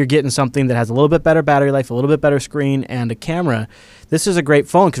 but now you're getting something that has a little bit better battery life, a little bit better screen, and a camera. This is a great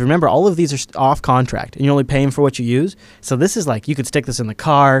phone because remember, all of these are off contract, and you're only paying for what you use. So this is like you could stick this in the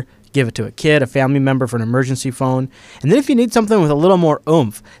car, give it to a kid, a family member for an emergency phone. And then if you need something with a little more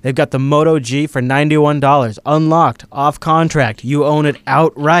oomph, they've got the Moto G for $91, unlocked, off contract. You own it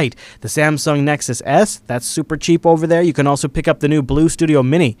outright. The Samsung Nexus S, that's super cheap over there. You can also pick up the new Blue Studio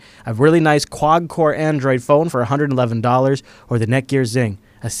Mini, a really nice quad-core Android phone for $111, or the Netgear Zing,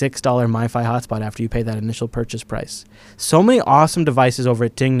 a $6 MiFi hotspot after you pay that initial purchase price. So many awesome devices over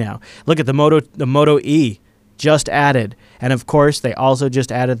at Ting now. Look at the Moto E. Just added. And of course, they also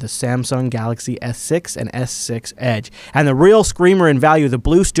just added the Samsung Galaxy S6 and S6 Edge. And the real screamer in value, the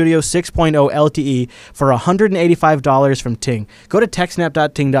Blue Studio 6.0 LTE for $185 from Ting. Go to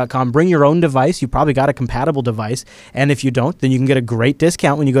techsnap.ting.com, bring your own device. You probably got a compatible device. And if you don't, then you can get a great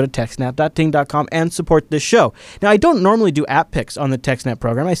discount when you go to techsnap.ting.com and support this show. Now, I don't normally do app picks on the TechSNAP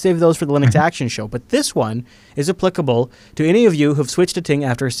program. I save those for the Linux Action Show. But this one is applicable to any of you who've switched to Ting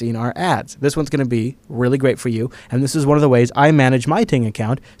after seeing our ads. This one's going to be really great for you, and this is one of the ways I manage my Ting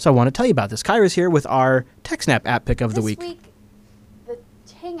account, so I want to tell you about this. Kyra's here with our TechSNAP app pick of the week. This week, the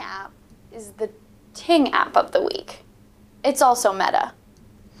Ting app is the Ting app of the week. It's also meta.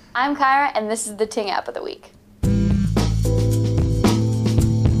 I'm Kyra, and this is the Ting app of the week.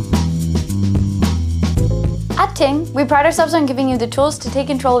 At Ting, we pride ourselves on giving you the tools to take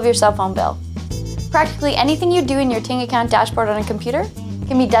control of your cell phone bill. Practically anything you do in your Ting account dashboard on a computer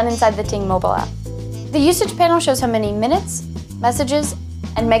can be done inside the Ting mobile app. The usage panel shows how many minutes, messages,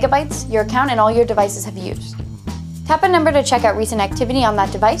 and megabytes your account and all your devices have used. Tap a number to check out recent activity on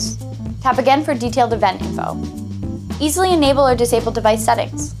that device. Tap again for detailed event info. Easily enable or disable device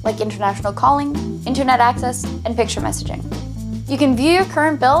settings, like international calling, internet access, and picture messaging. You can view your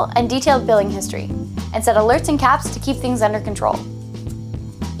current bill and detailed billing history, and set alerts and caps to keep things under control.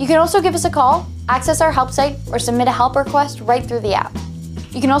 You can also give us a call, access our help site, or submit a help request right through the app.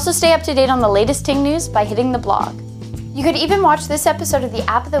 You can also stay up to date on the latest Ting news by hitting the blog. You could even watch this episode of the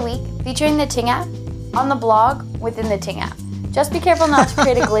App of the Week featuring the Ting app on the blog within the Ting app. Just be careful not to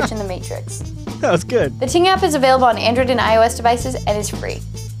create a glitch in the matrix. That was good. The Ting app is available on Android and iOS devices and is free.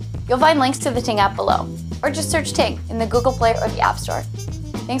 You'll find links to the Ting app below, or just search Ting in the Google Play or the App Store.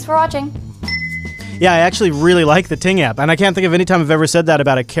 Thanks for watching. Yeah, I actually really like the Ting app, and I can't think of any time I've ever said that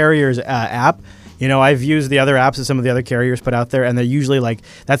about a carrier's app. You know, I've used the other apps that some of the other carriers put out there, and they're usually like,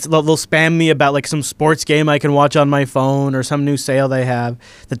 they'll spam me about like some sports game I can watch on my phone or some new sale they have.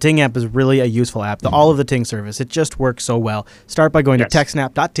 The Ting app is really a useful app. All of the Ting service, it just works so well. Start by going to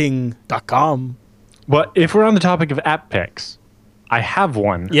techsnap.ting.com. Well, if we're on the topic of app picks, I have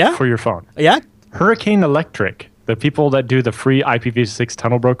one for your phone. Yeah? Hurricane Electric, the people that do the free IPv6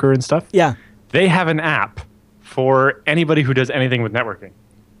 tunnel broker and stuff. Yeah. They have an app for anybody who does anything with networking.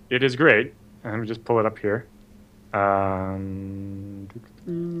 It is great. Let me just pull it up here.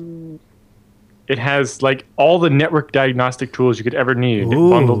 It has like all the network diagnostic tools you could ever need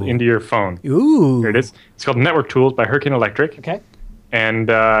bundled into your phone. Ooh. Here it is. It's called Network Tools by Hurricane Electric. Okay. And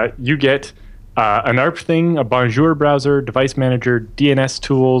you get an ARP thing, a Bonjour browser, device manager, DNS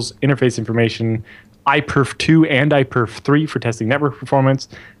tools, interface information, iPerf 2 and iPerf 3 for testing network performance,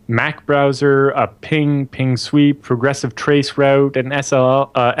 Mac browser, a ping sweep, progressive trace route, an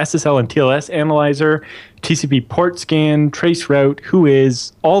SSL and TLS analyzer, TCP port scan, trace route,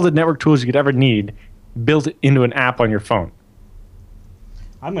 Whois, all the network tools you could ever need built into an app on your phone.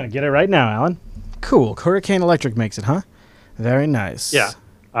 I'm going to get it right now, Alan. Cool. Hurricane Electric makes it, huh? Very nice. Yeah.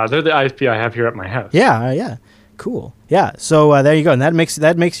 They're the ISP I have here at my house. Yeah. Cool. Yeah. So there you go. And that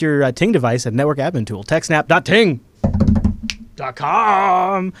makes your Ting device a network admin tool.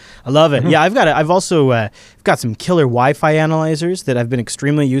 TechSNAP.ting.com. I love it. Yeah, I've also got some killer Wi-Fi analyzers that have been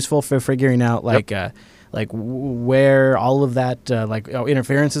extremely useful for figuring out where all of that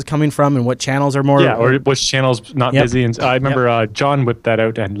interference is coming from and what channels are more. Yeah, or which channels not busy. And I remember John whipped that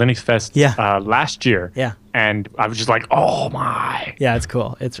out at Linux Fest last year. Yeah. And I was just like, oh my. Yeah, it's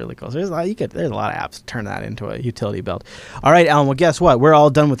cool. It's really cool. So there's a lot of apps to turn that into a utility belt. All right, Alan, well, guess what? We're all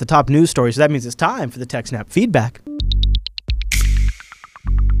done with the top news stories. So that means it's time for the TechSNAP feedback.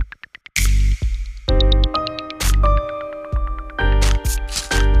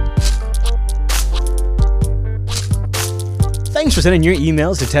 Thanks for sending your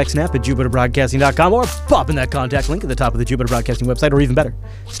emails to techsnap@jupiterbroadcasting.com or popping that contact link at the top of the Jupiter Broadcasting website, or even better,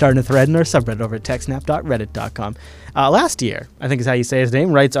 starting a thread in our subreddit over at techsnap.reddit.com. Last year, I think is how you say his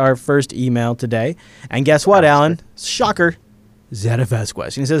name, writes our first email today. And guess what, Alan? Shocker. ZFS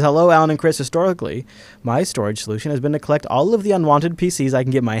question. He says, hello, Alan and Chris. Historically, my storage solution has been to collect all of the unwanted PCs I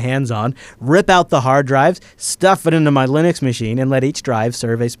can get my hands on, rip out the hard drives, stuff it into my Linux machine, and let each drive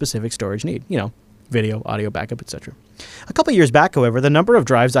serve a specific storage need. Video, audio backup, etc. A couple years back, however, the number of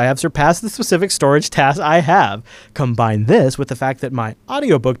drives I have surpassed the specific storage task I have. Combine this with the fact that my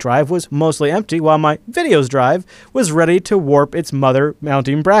audiobook drive was mostly empty while my videos drive was ready to warp its mother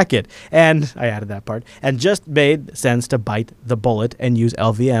mounting bracket. And I added that part. And just made sense to bite the bullet and use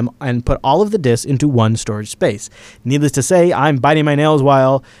LVM and put all of the disks into one storage space. Needless to say, I'm biting my nails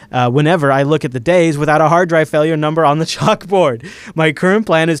whenever I look at the days without a hard drive failure number on the chalkboard. My current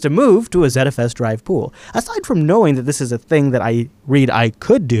plan is to move to a ZFS drive pool. Aside from knowing that this is a thing that I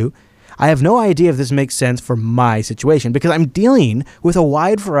could do, I have no idea if this makes sense for my situation because I'm dealing with a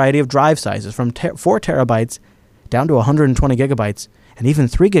wide variety of drive sizes from 4 terabytes down to 120 gigabytes and even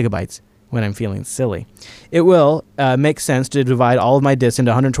 3 gigabytes when I'm feeling silly. It will make sense to divide all of my disks into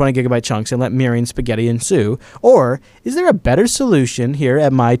 120 gigabyte chunks and let mirroring spaghetti ensue. Or is there a better solution here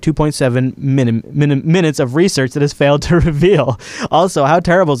at my 2.7 minutes of research that has failed to reveal? Also, how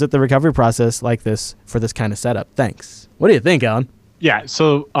terrible is it the recovery process like this for this kind of setup? Thanks. What do you think, Alan? Yeah,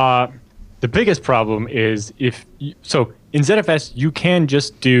 so the biggest problem is in ZFS, you can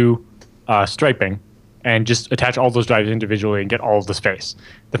just do striping and just attach all those drives individually and get all of the space.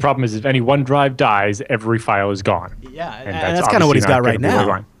 The problem is if any one drive dies, every file is gone. Yeah, and that's kind of what he's got right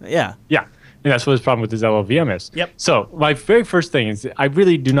now. Yeah. Yeah, and that's what his problem with his LLVM is. Yep. So my very first thing is I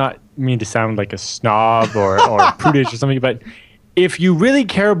really do not mean to sound like a snob or prudish or something, but if you really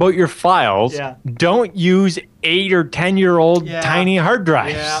care about your files, don't use 8 or 10-year-old tiny hard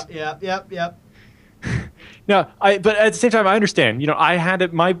drives. Yep. No, but at the same time, I understand. I had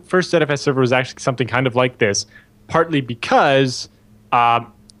it. My first ZFS server was actually something kind of like this, partly because it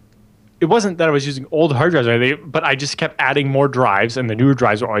wasn't that I was using old hard drives or anything, but I just kept adding more drives, and the newer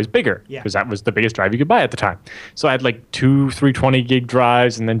drives were always bigger because that was the biggest drive you could buy at the time. So I had like 2 320 gig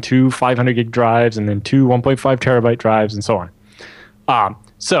drives, and then 2 500 gig drives, and then 2 1.5 terabyte drives, and so on.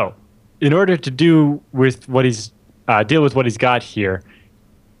 So in order to deal with what he's got here,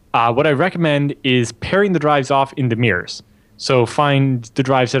 what I recommend is pairing the drives off into mirrors. So find the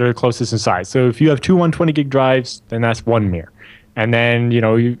drives that are closest in size. So if you have 2 120 gig drives, then that's one mirror. And then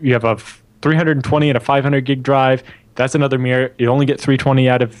you have a 320 and a 500 gig drive. That's another mirror. You only get 320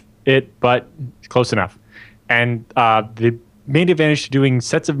 out of it, but close enough. And the main advantage to doing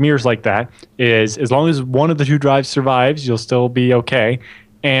sets of mirrors like that is as long as one of the 2 drives survives, you'll still be okay.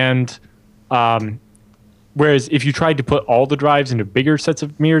 And whereas if you tried to put all the drives into bigger sets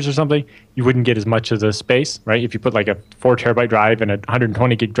of mirrors or something, you wouldn't get as much of the space, right? If you put like a 4 terabyte drive and a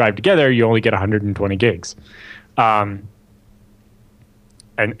 120 gig drive together, you only get 120 gigs.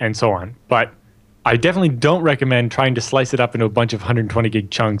 And so on. But I definitely don't recommend trying to slice it up into a bunch of 120 gig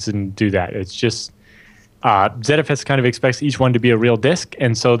chunks and do that. It's just ZFS kind of expects each one to be a real disk.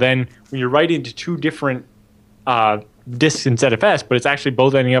 And so then when you're writing to 2 different disks in ZFS, but it's actually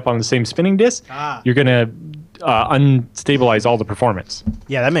both ending up on the same spinning disk, you're going to unstabilize all the performance.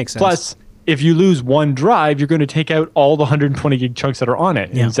 Yeah, that makes sense. Plus, if you lose one drive, you're going to take out all the 120 gig chunks that are on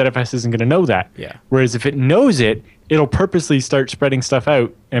it. Yeah. And ZFS isn't going to know that. Yeah. Whereas if it knows it, it'll purposely start spreading stuff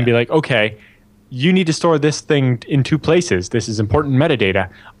out and be like, okay, you need to store this thing in 2 places. This is important metadata.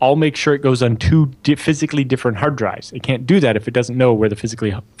 I'll make sure it goes on 2 physically different hard drives. It can't do that if it doesn't know where the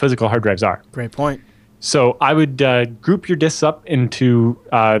physical hard drives are. Great point. So I would group your disks up into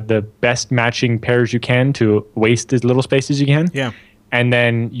the best matching pairs you can to waste as little space as you can. Yeah. And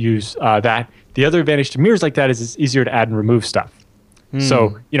then use that. The other advantage to mirrors like that is it's easier to add and remove stuff.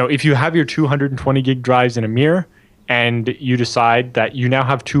 So, if you have your 220 gig drives in a mirror and you decide that you now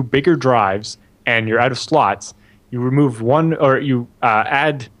have 2 bigger drives and you're out of slots, you remove one, or you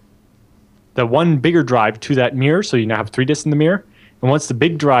add the one bigger drive to that mirror, so you now have 3 disks in the mirror. And once the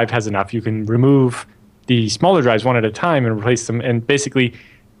big drive has enough, you can remove the smaller drives one at a time and replace them, and basically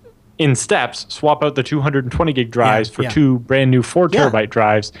in steps swap out the 220 gig drives for 2 brand new 4 terabyte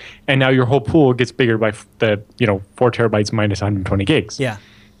drives, and now your whole pool gets bigger by the 4 terabytes minus 120 gigs. Yeah.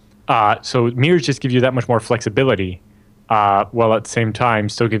 So mirrors just give you that much more flexibility, while at the same time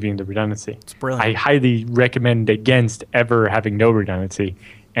still giving you the redundancy. It's brilliant. I highly recommend against ever having no redundancy,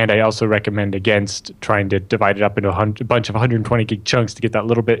 and I also recommend against trying to divide it up into a bunch of 120 gig chunks to get that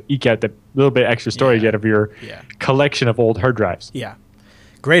little bit, eke out that little bit extra storage out of your collection of old hard drives. Yeah.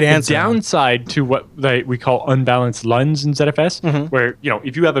 Great answer. The downside to what we call unbalanced LUNs in ZFS, where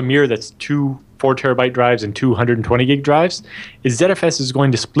if you have a mirror that's 2 4 terabyte drives and 2 120 gig drives, is ZFS is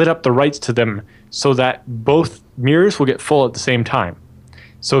going to split up the writes to them so that both mirrors will get full at the same time.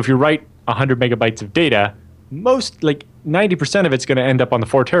 So if you write 100 megabytes of data, most 90% of it's going to end up on the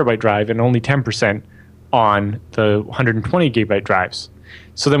 4 terabyte drive and only 10% on the 120 gigabyte drives.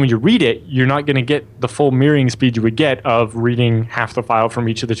 So then when you read it, you're not going to get the full mirroring speed you would get of reading half the file from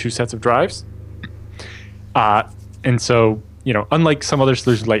each of the 2 sets of drives. And so, unlike some other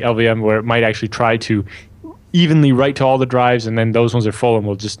solutions like LVM, where it might actually try to evenly write to all the drives and then those ones are full and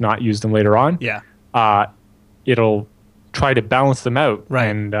we'll just not use them later on. Yeah. It'll try to balance them out. Right.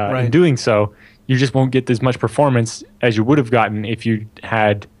 And in doing so, you just won't get as much performance as you would have gotten if you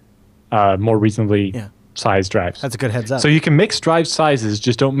had more reasonably sized drives. That's a good heads up. So you can mix drive sizes,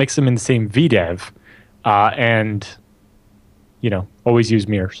 just don't mix them in the same VDEV, and always use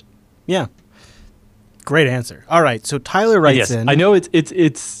mirrors. Yeah. Great answer. All right, so Tyler writes in. I know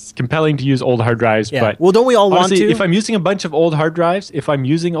it's compelling to use old hard drives, but well, don't we all honestly, want to? If I'm using a bunch of old hard drives,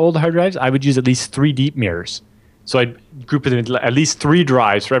 I would use at least 3 deep mirrors. So I'd group it in at least 3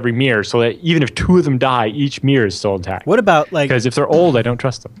 drives for every mirror, so that even if 2 of them die, each mirror is still intact. What about because if they're old, I don't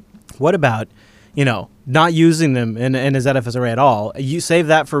trust them. What about not using them in a ZFS array at all? You save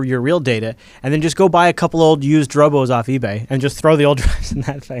that for your real data, and then just go buy a couple old used Drobos off eBay and just throw the old drives in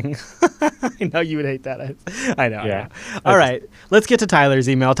that thing. I know you would hate that. I know. Yeah. All right, let's get to Tyler's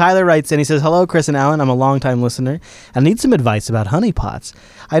email. Tyler writes in. He says, "Hello, Chris and Alan. I'm a longtime listener. I need some advice about honeypots.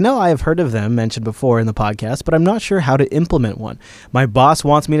 I know I have heard of them mentioned before in the podcast, but I'm not sure how to implement one. My boss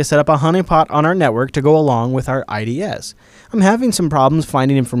wants me to set up a honeypot on our network to go along with our IDS. I'm having some problems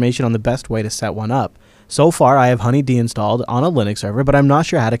finding information on the best way to set one up. So far, I have HoneyD installed on a Linux server, but I'm not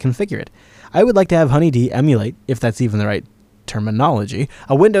sure how to configure it. I would like to have HoneyD emulate, if that's even the right terminology,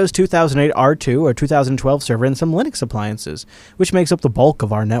 a Windows 2008 R2 or 2012 server and some Linux appliances, which makes up the bulk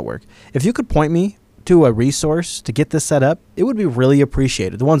of our network. If you could point me to a resource to get this set up, it would be really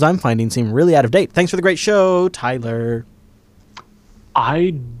appreciated. The ones I'm finding seem really out of date. Thanks for the great show, Tyler."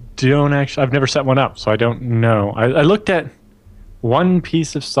 I don't actually. I've never set one up, so I don't know. I looked at one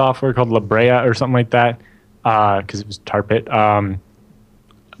piece of software called La Brea or something like that, because it was Tarpit,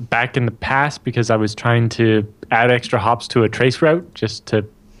 back in the past, because I was trying to add extra hops to a trace route just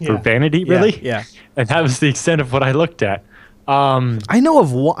for vanity, really. Yeah. And that was the extent of what I looked at. I know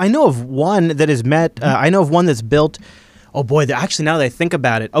of one that is met. I know of one that's built. Oh boy! Actually, now that I think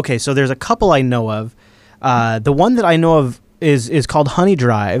about it, okay. So there's a couple I know of. The one that I know of is called Honey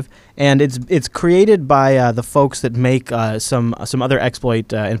Drive, and it's created by the folks that make some other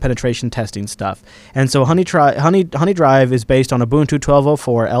exploit and penetration testing stuff. And so Honey Drive is based on Ubuntu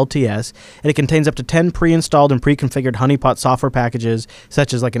 12.04 LTS, and it contains up to 10 pre-installed and pre-configured honeypot software packages,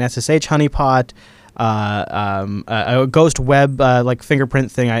 such as like an SSH honeypot, a Ghost Web like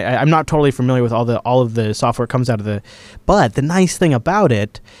fingerprint thing. I'm not totally familiar with all of the software comes out of the, but the nice thing about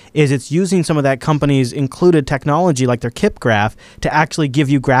it is it's using some of that company's included technology, like their KIP graph, to actually give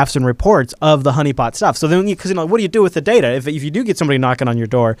you graphs and reports of the honeypot stuff. So then, because what do you do with the data if you do get somebody knocking on your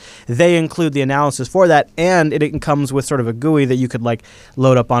door? They include the analysis for that, and it comes with sort of a GUI that you could like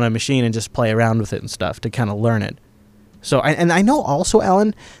load up on a machine and just play around with it and stuff to kind of learn it. So, and I know also,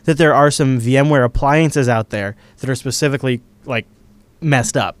 Alan, that there are some VMware appliances out there that are specifically like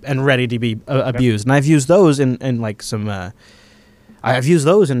messed up and ready to be abused. And I've used those in like some, I've used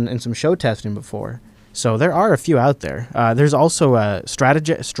those in some show testing before. So there are a few out there. There's also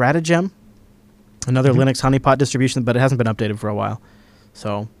Stratagem. Another Linux honeypot distribution, but it hasn't been updated for a while.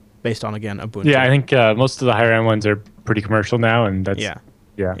 So based on, again, Ubuntu. Yeah, I think most of the higher end ones are pretty commercial now, and that's yeah.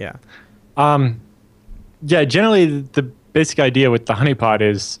 Generally the basic idea with the honeypot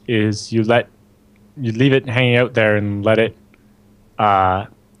is you leave it hanging out there and let it,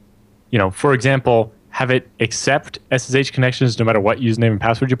 for example, have it accept SSH connections no matter what username and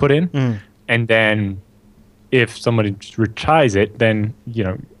password you put in, and then if somebody retries it, then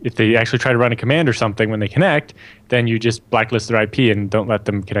if they actually try to run a command or something when they connect, then you just blacklist their IP and don't let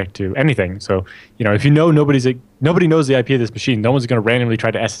them connect to anything. So if nobody knows the IP of this machine, no one's going to randomly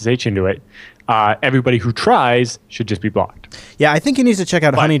try to SSH into it. Everybody who tries should just be blocked. Yeah, I think he needs to check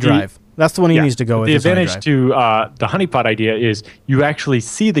out HoneyDrive. That's the one he needs to go with. The advantage to the honeypot idea is you actually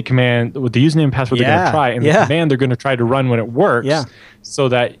see the command with the username and password they're going to try, and the command they're going to try to run when it works, so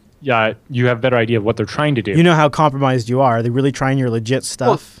that you have a better idea of what they're trying to do. You know how compromised you are. Are they really trying your legit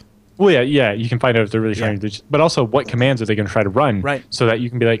stuff? Well, yeah. You can find out if they're really trying to do, but also what commands are they going to try to run, so that you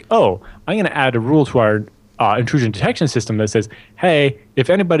can be like, oh, I'm going to add a rule to our intrusion detection system that says, hey, if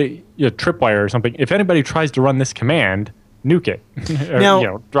anybody, tripwire or something, if anybody tries to run this command, nuke it. Or,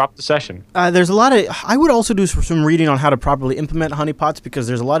 now, drop the session. There's a lot of... I would also do some reading on how to properly implement honeypots, because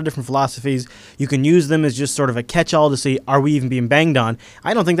there's a lot of different philosophies. You can use them as just sort of a catch-all to see, are we even being banged on?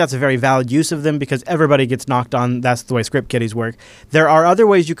 I don't think that's a very valid use of them, because everybody gets knocked on. That's the way script kiddies work. There are other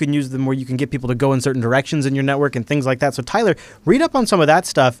ways you can use them where you can get people to go in certain directions in your network and things like that. So Tyler, read up on some of that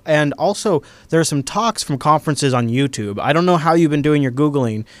stuff. And also, there are some talks from conferences on YouTube. I don't know how you've been doing your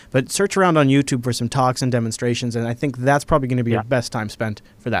Googling, but search around on YouTube for some talks and demonstrations, and I think that's probably going to be your best time spent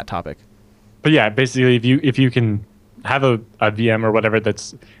for that topic. But yeah, basically, if you can have a VM or whatever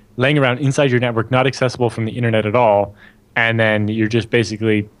that's laying around inside your network, not accessible from the internet at all, and then you're just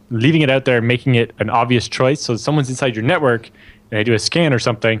basically leaving it out there, making it an obvious choice. So someone's inside your network and they do a scan or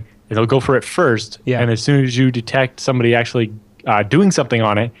something, and they'll go for it first. Yeah. And as soon as you detect somebody actually doing something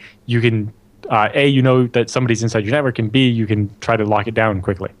on it, you can A, that somebody's inside your network, and B, you can try to lock it down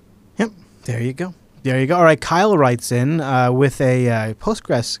quickly. Yep. There you go. There you go. All right, Kyle writes in with a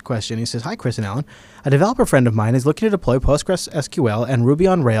Postgres question. He says, hi, Chris and Alan. A developer friend of mine is looking to deploy Postgres SQL and Ruby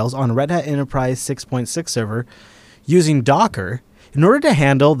on Rails on Red Hat Enterprise 6.6 server using Docker in order to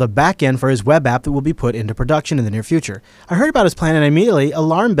handle the backend for his web app that will be put into production in the near future. I heard about his plan, and immediately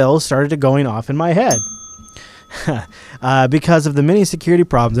alarm bells started going off in my head. Because of the many security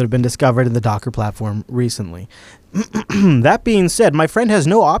problems that have been discovered in the Docker platform recently. That being said, my friend has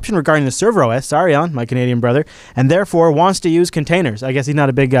no option regarding the server OS, sorry on my Canadian brother, and therefore wants to use containers. I guess he's not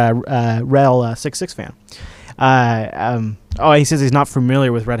a big Rel 6.6 fan. He says he's not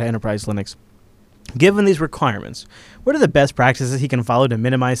familiar with Red Hat Enterprise Linux. Given these requirements, what are the best practices he can follow to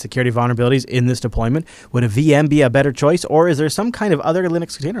minimize security vulnerabilities in this deployment? Would a VM be a better choice, or is there some kind of other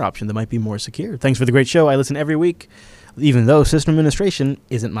Linux container option that might be more secure? Thanks for the great show. I listen every week, even though system administration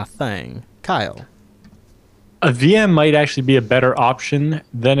isn't my thing. Kyle. A VM might actually be a better option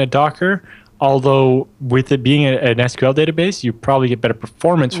than a Docker, although with it being an SQL database, you probably get better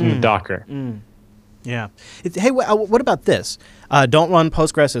performance from the Docker. Yeah. Hey, what about this? Don't run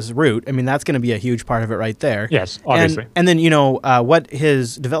Postgres as root. I mean, that's going to be a huge part of it right there. Yes, obviously. And then, what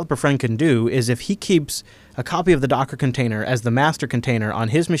his developer friend can do is if he keeps a copy of the Docker container as the master container on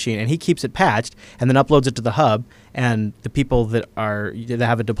his machine, and he keeps it patched and then uploads it to the hub, and the people that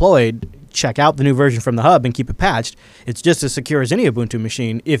have it deployed check out the new version from the hub and keep it patched, it's just as secure as any Ubuntu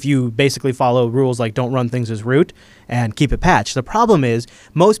machine if you basically follow rules like don't run things as root and keep it patched. The problem is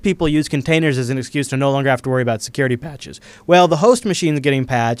most people use containers as an excuse to no longer have to worry about security patches. Well, the host machine is getting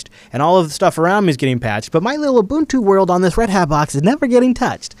patched and all of the stuff around me is getting patched, but my little Ubuntu world on this Red Hat box is never getting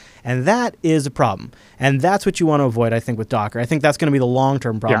touched. And that is a problem. And that's what you want to avoid, I think, with Docker. I think that's going to be the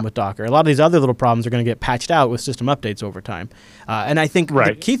long-term problem with Docker. A lot of these other little problems are going to get patched out with system updates over time. And I think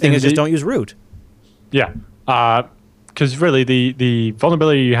the key thing is just don't use root. Yeah. Because really the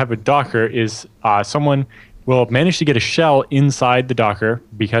vulnerability you have with Docker is someone will manage to get a shell inside the Docker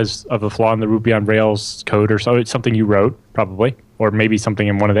because of a flaw in the Ruby on Rails code or something you wrote, probably, or maybe something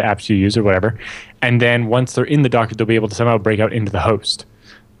in one of the apps you use or whatever. And then once they're in the Docker, they'll be able to somehow break out into the host.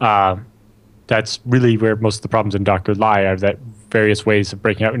 That's really where most of the problems in Docker lie, are that various ways of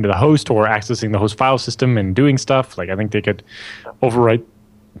breaking out into the host or accessing the host file system and doing stuff. Like I think they could overwrite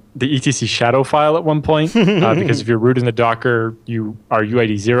the etc shadow file at one point because if you're root in the Docker, you are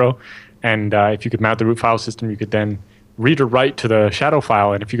UID 0. And if you could mount the root file system, you could then read or write to the shadow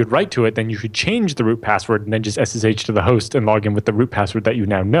file. And if you could write to it, then you could change the root password and then just SSH to the host and log in with the root password that you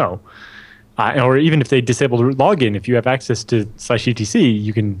now know. Or even if they disable the root login, if you have access to /etc,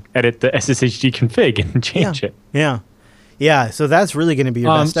 you can edit the SSHD config and change it. Yeah. Yeah, so that's really going to be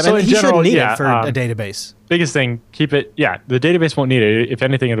your best step. So And in he general, shouldn't need yeah, it for a database. Biggest thing, keep it. Yeah, the database won't need it. If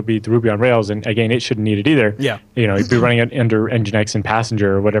anything, it'll be the Ruby on Rails, and again, it shouldn't need it either. Yeah. You'd be running it under Nginx and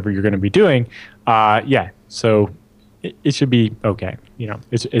Passenger or whatever you're going to be doing. So it should be okay.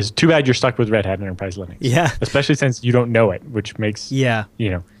 It's too bad you're stuck with Red Hat Enterprise Linux. Yeah. Especially since you don't know it, which makes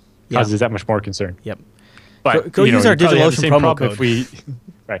causes that much more concern. Yep. But go use our DigitalOcean promo code.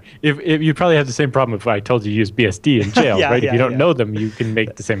 Right. If you probably have the same problem if I told you to use BSD in jail, right? If you don't know them, you can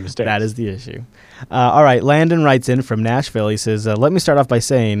make the same mistake. That is the issue. All right. Landon writes in from Nashville. He says, let me start off by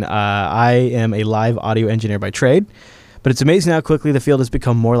saying I am a live audio engineer by trade, but it's amazing how quickly the field has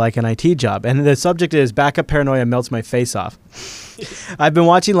become more like an IT job. And the subject is backup paranoia melts my face off. I've been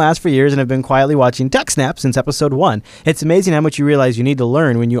watching Last for years and have been quietly watching TechSNAP since episode 1. It's amazing how much you realize you need to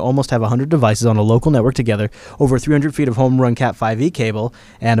learn when you almost have 100 devices on a local network together, over 300 feet of home-run Cat5e cable,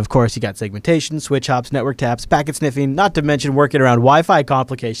 and of course you got segmentation, switch hops, network taps, packet sniffing, not to mention working around Wi-Fi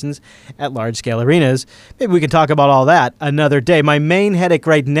complications at large-scale arenas. Maybe we can talk about all that another day. My main headache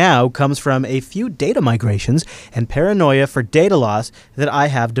right now comes from a few data migrations and paranoia for data loss that I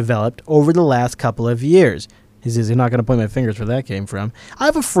have developed over the last couple of years. He says, you're not going to point my fingers where that came from. I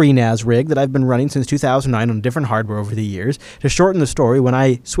have a FreeNAS rig that I've been running since 2009 on different hardware over the years. To shorten the story, when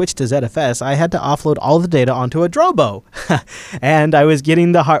I switched to ZFS, I had to offload all the data onto a Drobo. And I was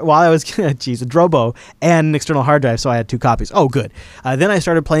getting a Drobo and an external hard drive, so I had 2 copies. Oh, good. Then I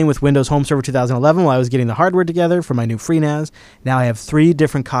started playing with Windows Home Server 2011 while I was getting the hardware together for my new FreeNAS. Now I have 3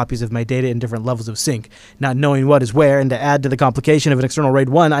 different copies of my data in different levels of sync, not knowing what is where, and to add to the complication of an external RAID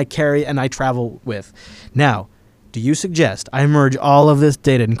 1 I carry and I travel with. Now, do you suggest I merge all of this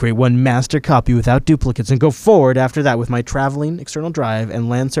data and create one master copy without duplicates and go forward after that with my traveling external drive and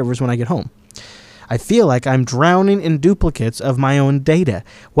LAN servers when I get home? I feel like I'm drowning in duplicates of my own data.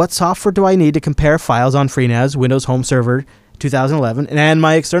 What software do I need to compare files on FreeNAS, Windows Home Server 2011, and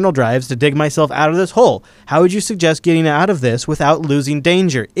my external drives to dig myself out of this hole? How would you suggest getting out of this without losing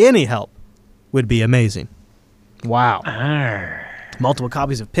danger? Any help would be amazing. Wow. Multiple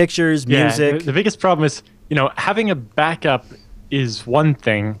copies of pictures, music. The biggest problem is, having a backup is one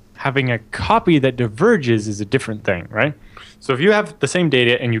thing. Having a copy that diverges is a different thing, right? So if you have the same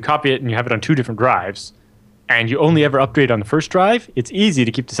data and you copy it and you have it on 2 different drives and you only ever upgrade on the first drive, it's easy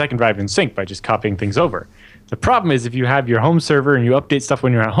to keep the second drive in sync by just copying things over. The problem is if you have your home server and you update stuff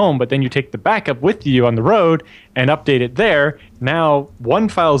when you're at home, but then you take the backup with you on the road and update it there, now one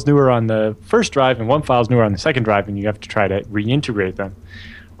file is newer on the first drive and one file is newer on the second drive, and you have to try to reintegrate them.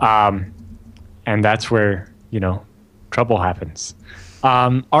 And that's where, trouble happens.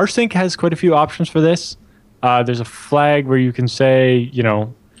 rsync has quite a few options for this. There's a flag where you can say,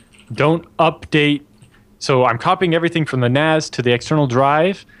 don't update. So I'm copying everything from the NAS to the external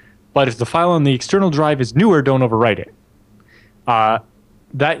drive, but if the file on the external drive is newer, don't overwrite it.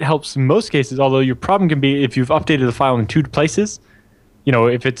 That helps in most cases, although your problem can be if you've updated the file in 2 places.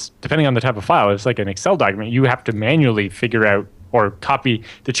 If it's, depending on the type of file, it's like an Excel document, you have to manually figure out or copy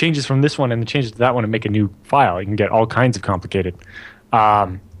the changes from this one and the changes to that one and make a new file. You can get all kinds of complicated.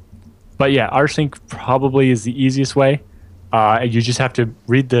 But yeah, rsync probably is the easiest way. You just have to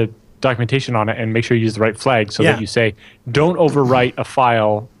read the documentation on it and make sure you use the right flag so that you say, don't overwrite a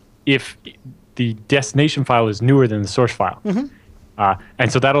file if the destination file is newer than the source file.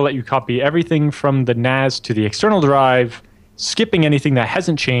 And so that'll let you copy everything from the NAS to the external drive, skipping anything that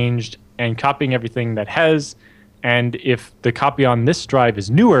hasn't changed and copying everything that has. And if the copy on this drive is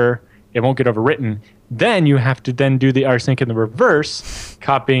newer, it won't get overwritten. Then you have to then do the rsync in the reverse,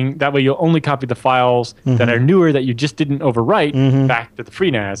 copying. That way you'll only copy the files that are newer that you just didn't overwrite back to the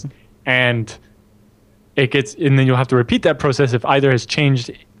FreeNAS. And and then you'll have to repeat that process if either has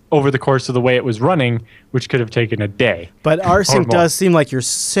changed over the course of the way it was running, which could have taken a day. But rsync does seem like your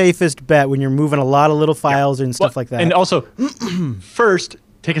safest bet when you're moving a lot of little files and stuff like that. And also, first,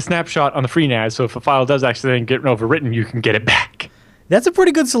 take a snapshot on the FreeNAS, so if a file does accidentally get overwritten, you can get it back. That's a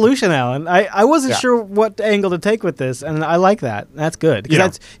pretty good solution, Alan. I wasn't sure what angle to take with this, and I like that. That's good.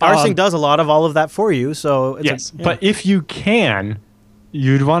 Because rsync does a lot of all of that for you. So it's but if you can,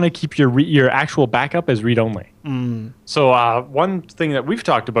 you'd want to keep your actual backup as read-only. So one thing that we've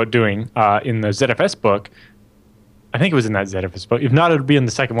talked about doing in the ZFS book, I think it was in that ZFS book. If not, it'll be in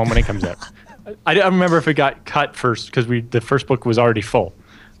the second one when it comes out. I don't remember if it got cut first because the first book was already full.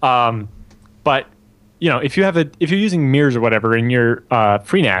 But if you're using mirrors or whatever in your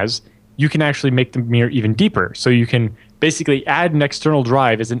FreeNAS, you can actually make the mirror even deeper. So you can basically add an external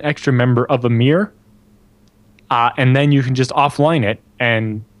drive as an extra member of a mirror, and then you can just offline it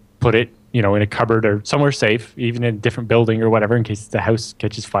and put it in a cupboard or somewhere safe, even in a different building or whatever, in case the house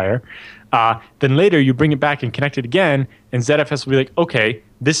catches fire. Then later you bring it back and connect it again, and ZFS will be like, okay,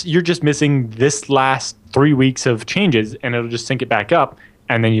 you're just missing this last 3 weeks of changes, and it'll just sync it back up,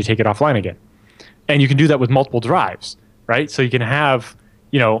 and then you take it offline again. And you can do that with multiple drives, right? So you can have,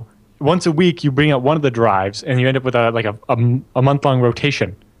 once a week you bring out one of the drives, and you end up with a month-long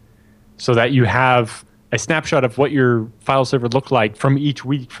rotation, so that you have a snapshot of what your file server looked like from each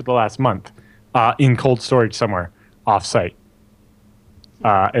week for the last month in cold storage somewhere off-site.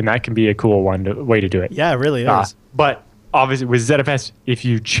 And that can be a cool way to do it. Yeah, it really is. But obviously with ZFS, if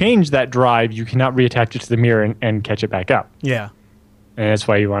you change that drive, you cannot reattach it to the mirror and catch it back up. Yeah. And that's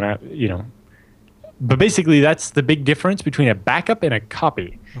why you want to, But basically, that's the big difference between a backup and a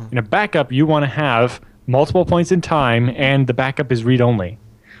copy. In a backup, you want to have multiple points in time, and the backup is read-only.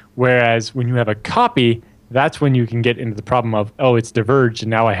 Whereas when you have a copy, that's when you can get into the problem of, it's diverged, and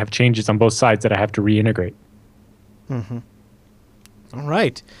now I have changes on both sides that I have to reintegrate. Mm-hmm. All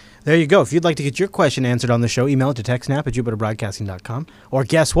right. There you go. If you'd like to get your question answered on the show, email it to TechSNAP@JupiterBroadcasting.com. Or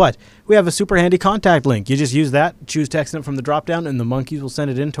guess what? We have a super handy contact link. You just use that, choose TechSNAP from the drop-down, and the monkeys will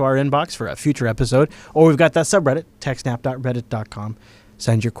send it into our inbox for a future episode. Or we've got that subreddit, TechSNAP.reddit.com.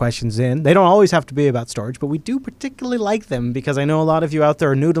 Send your questions in. They don't always have to be about storage, but we do particularly like them because I know a lot of you out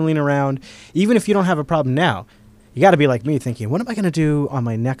there are noodling around. Even if you don't have a problem now, you got to be like me thinking, what am I going to do on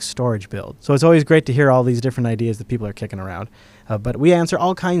my next storage build? So it's always great to hear all these different ideas that people are kicking around. But we answer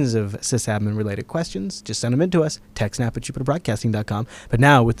all kinds of sysadmin-related questions. Just send them in to us, TechSNAP@JupiterBroadcasting.com. But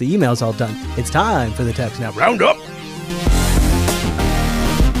now, with the emails all done, it's time for the TechSNAP Roundup.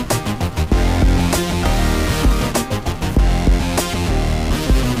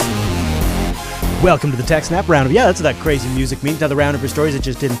 Welcome to the TechSNAP Roundup. Yeah, that's that crazy music meeting to the roundup of stories that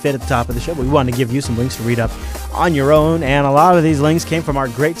just didn't fit at the top of the show, but we wanted to give you some links to read up on your own, and a lot of these links came from our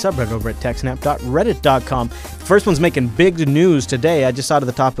great subreddit over at TechSNAP.reddit.com. First one's making big news today. I just saw it at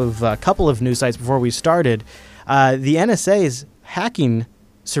the top of a couple of news sites before we started. The NSA's hacking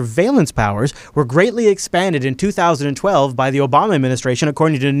surveillance powers were greatly expanded in 2012 by the Obama administration,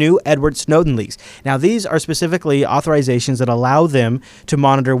 according to new Edward Snowden leaks. Now, these are specifically authorizations that allow them to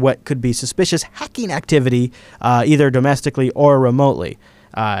monitor what could be suspicious hacking activity, either domestically or remotely.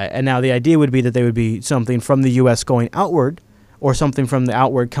 And now the idea would be that they would be something from the U.S. going outward or something from the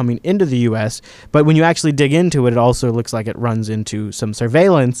outward coming into the U.S. But when you actually dig into it, it also looks like it runs into some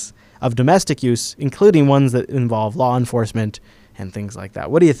surveillance of domestic use, including ones that involve law enforcement and things like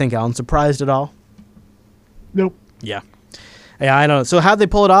that. What do you think, Alan? Surprised at all? Nope. Yeah, I don't know. So how'd they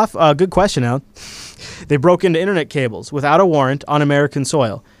pull it off? Good question, Alan. They broke into internet cables without a warrant on American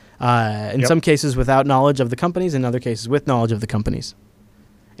soil. In some cases without knowledge of the companies, in other cases with knowledge of the companies.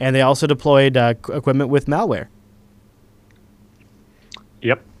 And they also deployed equipment with malware.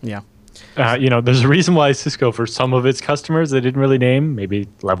 Yep. Yeah. There's a reason why Cisco, for some of its customers they didn't really name, maybe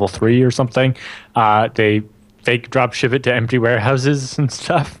level 3 or something, they fake drop ship it to empty warehouses and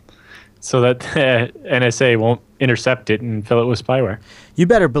stuff so that NSA won't intercept it and fill it with spyware. You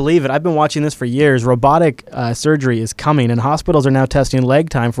better believe it. I've been watching this for years. Robotic surgery is coming, and hospitals are now testing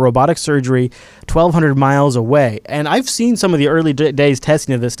leg time for robotic surgery 1,200 miles away. And I've seen some of the early days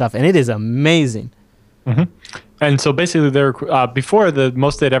testing of this stuff, and it is amazing. Mm-hmm. And so basically, before the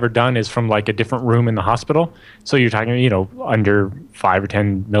most they'd ever done is from like a different room in the hospital. So you're talking, under 5 or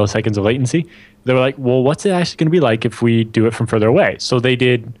 10 milliseconds of latency. They were like, well, what's it actually going to be like if we do it from further away? So they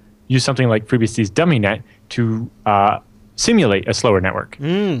did use something like FreeBSD's DummyNet to simulate a slower network.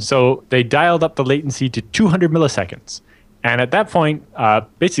 So they dialed up the latency to 200 milliseconds. And at that point,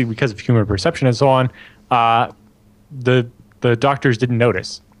 basically because of human perception and so on, the doctors didn't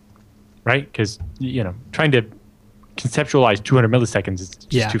notice, right? Because, trying to conceptualize 200 milliseconds is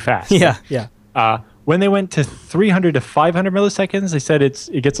just too fast. Yeah. When they went to 300 to 500 milliseconds, they said it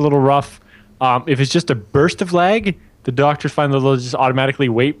gets a little rough. If it's just a burst of lag, the doctors find that they'll just automatically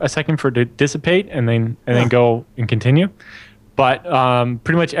wait a second for it to dissipate and then go and continue. But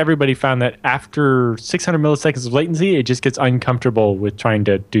pretty much everybody found that after 600 milliseconds of latency, it just gets uncomfortable with trying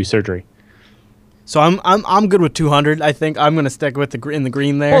to do surgery. So I'm good with 200. I think I'm going to stick with in the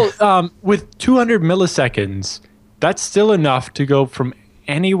green there. Well, with 200 milliseconds, that's still enough to go from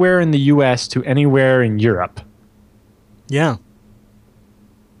anywhere in the U.S. to anywhere in Europe. Yeah.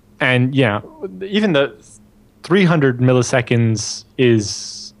 And even the 300 milliseconds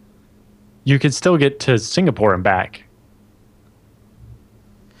is, you could still get to Singapore and back.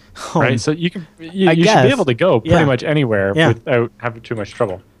 Right? So you should be able to go pretty much anywhere without having too much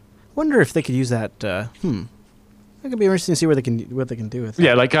trouble. I wonder if they could use that. It could be interesting to see what they can do with it.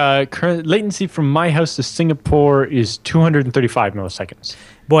 Yeah, like current latency from my house to Singapore is 235 milliseconds.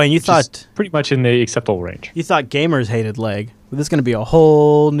 Boy, and you thought pretty much in the acceptable range. You thought gamers hated lag. Well, there's going to be a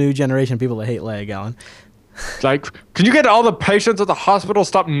whole new generation of people that hate lag, Alan. Like, can you get all the patients at the hospital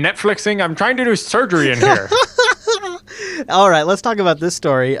stop Netflixing? I'm trying to do surgery in here. All right, let's talk about this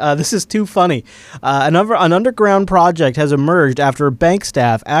story. This is too funny. An underground project has emerged after a bank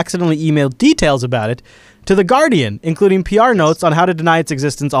staff accidentally emailed details about it to The Guardian, including PR notes on how to deny its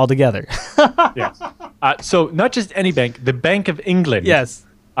existence altogether. Yes. So not just any bank, the Bank of England. Yes.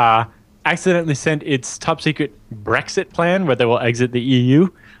 Accidentally sent its top secret Brexit plan, where they will exit the EU,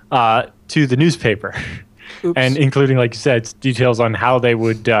 to the newspaper. Oops. And including, like you said, details on how they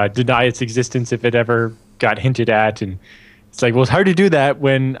would deny its existence if it ever got hinted at. And it's like, well, it's hard to do that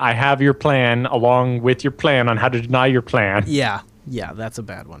when I have your plan along with your plan on how to deny your plan. Yeah, that's a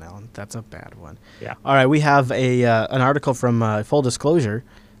bad one, Alan. That's a bad one. Yeah. All right, we have an article from Full Disclosure,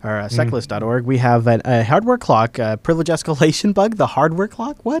 or seclist.org. We have a hardware clock privilege escalation bug. The hardware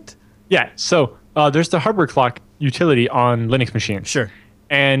clock? What? Yeah, so there's the hardware clock utility on Linux machines. Sure.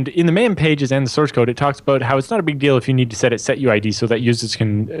 And in the man pages and the source code, it talks about how it's not a big deal if you need to set UID so that users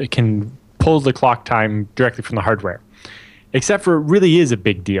can pull the clock time directly from the hardware. Except for it really is a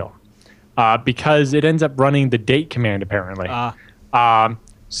big deal because it ends up running the date command, apparently.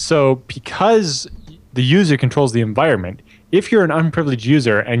 So because the user controls the environment, if you're an unprivileged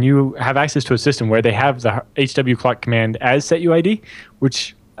user and you have access to a system where they have the HW clock command as setuid,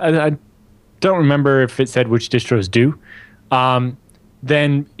 which I don't remember if it said which distros do,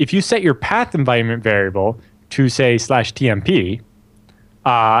 then if you set your path environment variable to, say, /tmp,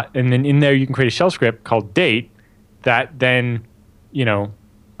 and then in there you can create a shell script called date that then,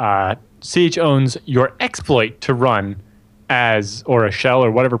 CH owns your exploit to run as, or a shell or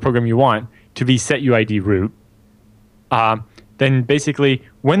whatever program you want to be setuid root. Then basically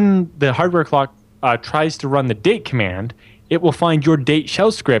when the hardware clock tries to run the date command, it will find your date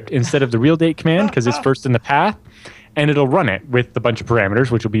shell script instead of the real date command because it's first in the path, and it'll run it with a bunch of parameters,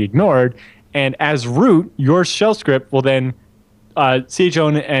 which will be ignored. And as root, your shell script will then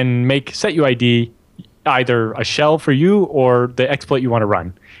chown and make setuid either a shell for you or the exploit you want to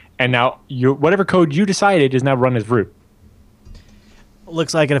run. And now whatever code you decided is now run as root.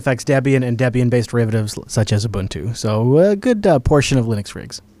 Looks like it affects Debian and Debian-based derivatives such as Ubuntu. So a good portion of Linux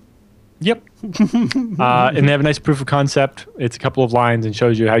rigs. Yep. And they have a nice proof of concept. It's a couple of lines and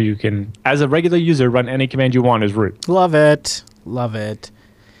shows you how you can, as a regular user, run any command you want as root. Love it. Love it.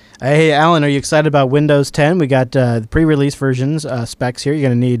 Hey, Alan, are you excited about Windows 10? We got the pre-release versions specs here. You're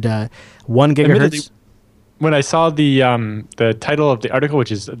going to need 1 gigahertz. When I saw the title of the article,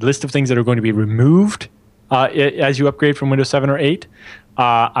 which is a list of things that are going to be removed as you upgrade from Windows 7 or 8,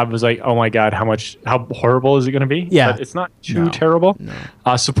 I was like, oh my God, how horrible is it going to be? Yeah. But it's not too terrible.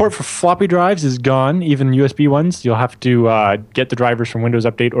 No. Support for floppy drives is gone, even USB ones. You'll have to get the drivers from Windows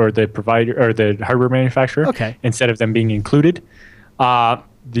Update or the provider or the hardware manufacturer instead of them being included. One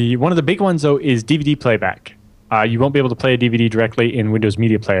of the big ones, though, is DVD playback. You won't be able to play a DVD directly in Windows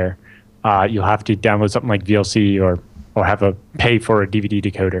Media Player. You'll have to download something like VLC or have a pay for a DVD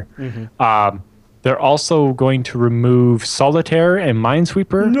decoder. Mm-hmm. They're also going to remove Solitaire and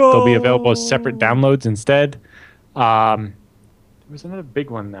Minesweeper. No! They'll be available as separate downloads instead. There was another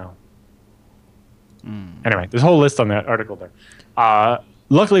big one now. Anyway, there's a whole list on that article there.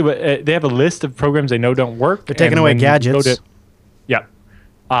 Luckily, they have a list of programs they know don't work. They're taking away gadgets. Yeah.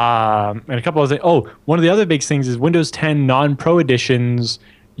 And a couple of things. Oh, one of the other big things is Windows 10 non-pro editions.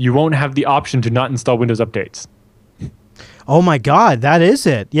 You won't have the option to not install Windows updates. Oh my God, that is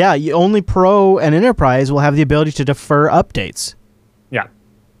it. Yeah, only Pro and Enterprise will have the ability to defer updates. Yeah.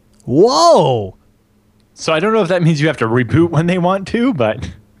 Whoa. So I don't know if that means you have to reboot when they want to, but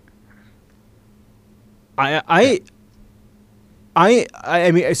I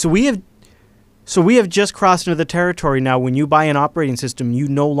mean, so we have just crossed into the territory now. When you buy an operating system, you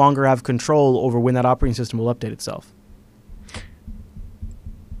no longer have control over when that operating system will update itself.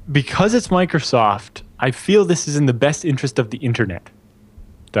 Because it's Microsoft, I feel this is in the best interest of the internet,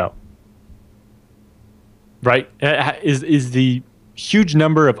 though. Right? Is the huge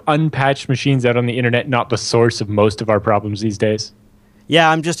number of unpatched machines out on the internet not the source of most of our problems these days? Yeah,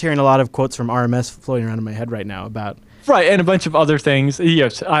 I'm just hearing a lot of quotes from RMS floating around in my head right now about... Right, and a bunch of other things.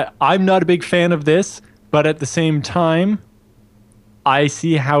 Yes, I'm not a big fan of this, but at the same time, I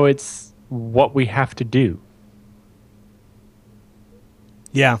see how it's what we have to do.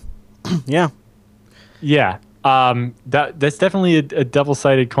 Yeah. Yeah. Yeah. That's definitely a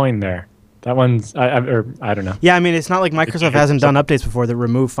double-sided coin there. That one's I don't know. Yeah, I mean, it's not like Microsoft hasn't done updates before that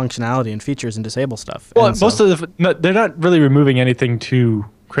remove functionality and features and disable stuff. Well, And most so, of they're not really removing anything too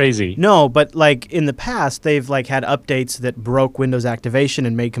crazy. no, but like in the past, they've like had updates that broke Windows activation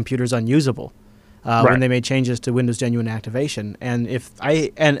and made computers unusable. When Right. they made changes to Windows Genuine Activation, and if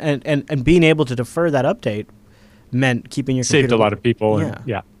I and being able to defer that update meant keeping your Saved computer a lot of people. Yeah. And,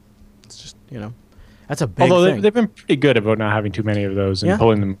 yeah. It's just that's a big Although thing. they've been pretty good about not having too many of those and Yeah.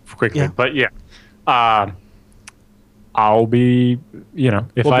 pulling them quickly. Yeah. But yeah, I'll be,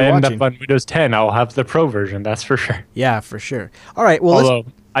 if We'll I be end watching. up on Windows 10, I'll have the Pro version. That's for sure. Yeah, for sure. All right, well, let's, Although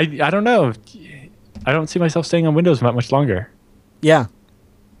I don't know, I don't see myself staying on Windows that much longer. yeah.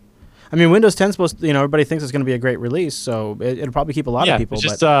 I mean, Windows 10 's supposed to, everybody thinks it's going to be a great release, so it'll probably keep a lot of people. It's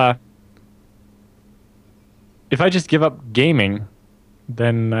just but if I just give up gaming,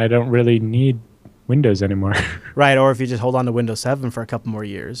 then I don't really need Windows anymore. right, or if you just hold on to Windows 7 for a couple more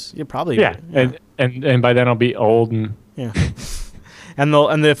years, you probably yeah, and by then I'll be old and yeah. and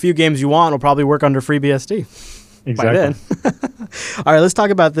the few games you want will probably work under FreeBSD. exactly. By then. All right, let's talk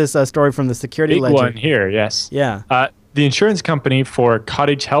about this story from the security Big ledger. one here, yes. Yeah. The insurance company for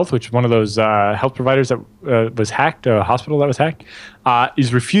Cottage Health, which is one of those health providers that was hacked, a hospital that was hacked,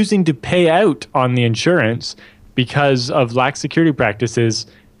 is refusing to pay out on the insurance because of lax security practices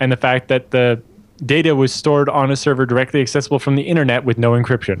and the fact that the data was stored on a server directly accessible from the internet with no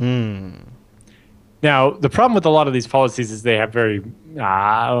encryption. Now, the problem with a lot of these policies is they have very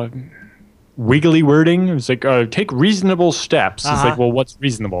wiggly wording. It's like, take reasonable steps. It's like, well, what's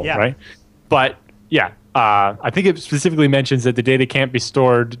reasonable, Yeah. right? But, yeah. I think it specifically mentions that the data can't be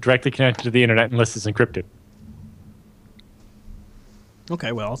stored directly connected to the internet unless it's encrypted.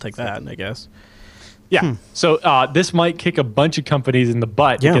 Okay, well, I'll take that, I guess. Yeah. So this might kick a bunch of companies in the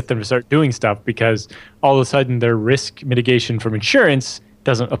butt to Yeah. get them to start doing stuff because all of a sudden their risk mitigation from insurance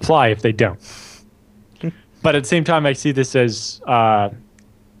doesn't apply if they don't. But at the same time, I see this as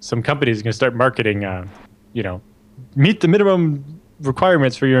some companies are going to start marketing, meet the minimum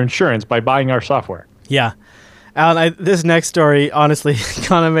requirements for your insurance by buying our software. Yeah. Alan, this next story, honestly,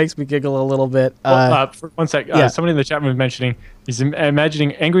 kind of makes me giggle a little bit. For 1 sec, yeah. somebody in the chat room was mentioning, he's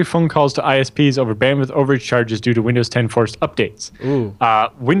imagining angry phone calls to ISPs over bandwidth overage charges due to Windows 10 forced updates. Ooh.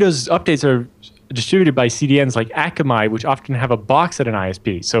 Windows updates are distributed by CDNs like Akamai, which often have a box at an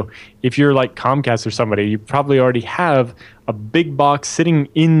ISP. So if you're like Comcast or somebody, you probably already have a big box sitting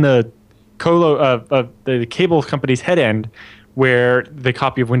in the the cable company's head end where the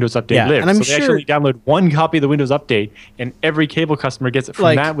copy of Windows Update Yeah, lives. and I'm so they sure- actually download one copy of the Windows Update, and every cable customer gets it from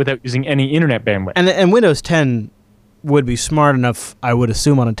Like- that without using any internet bandwidth. And Windows 10 would be smart enough, I would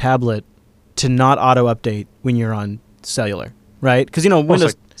assume, on a tablet to not auto-update when you're on cellular, right? Because,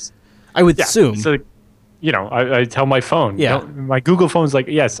 Windows, I would assume. So, I tell my phone. Yeah. My Google phone's like,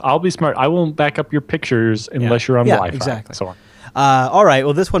 yes, I'll be smart. I won't back up your pictures unless you're on Yeah, Wi-Fi. exactly. So on. All right,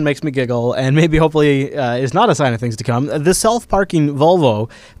 well, this one makes me giggle, and maybe hopefully is not a sign of things to come. The self-parking Volvo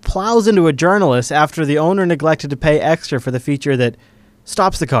plows into a journalist after the owner neglected to pay extra for the feature that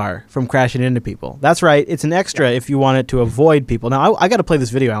stops the car from crashing into people. That's right, it's an extra if you want it to avoid people. Now, I got to play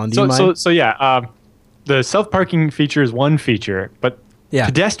this video, Alan. Do you mind? The self-parking feature is one feature, but Yeah.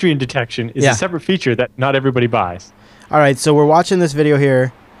 pedestrian detection is Yeah. a separate feature that not everybody buys. All right, so we're watching this video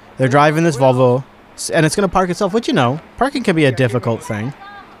here. They're driving this Volvo, and it's going to park itself, which parking can be a difficult thing.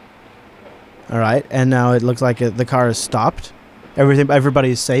 All right, and now it looks like the car is stopped.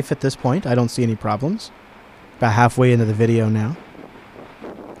 Everybody's safe at this point. I don't see any problems. About halfway into the video now.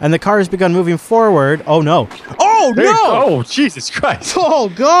 And the car has begun moving forward. Oh, no. Oh, Hey, no! Oh, Jesus Christ. Oh,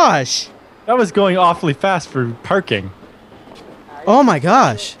 gosh! That was going awfully fast for parking. Oh, my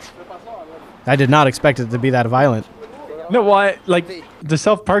gosh. I did not expect it to be that violent. No, why? Like, the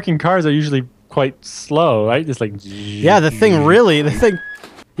self-parking cars are usually quite slow, right? Just like... Yeah, the thing really...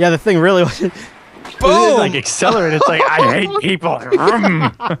 Boom! Like accelerate. It's like, I hate people.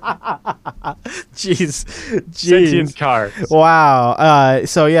 Jeez. Sentient cars. Wow.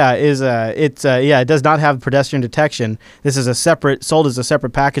 So yeah, it does not have pedestrian detection. This is sold as a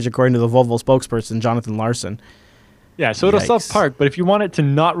separate package according to the Volvo spokesperson Jonathan Larson. Yeah, so it'll Yikes. self-park, but if you want it to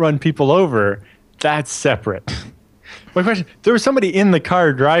not run people over, that's separate. My question, there was somebody in the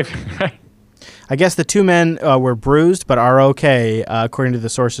car driving, right? I guess the two men were bruised but are okay, according to the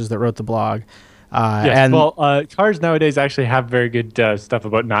sources that wrote the blog. Yes, And cars nowadays actually have very good stuff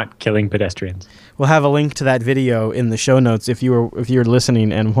about not killing pedestrians. we'll have a link to that video in the show notes if you were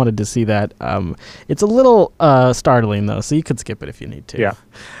listening and wanted to see that. It's a little startling though, so you could skip it if you need to. Yeah.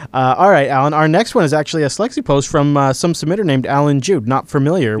 All right, Alan. Our next one is actually a Slexi post from some submitter named Alan Jude. Not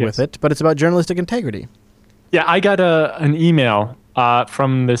familiar with it, but it's about journalistic integrity. Yeah, I got an email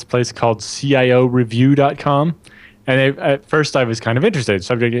from this place called CIOreview.com. And at first I was kind of interested.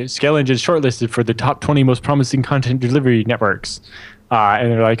 Subject: Scale Engine shortlisted for the top 20 most promising content delivery networks.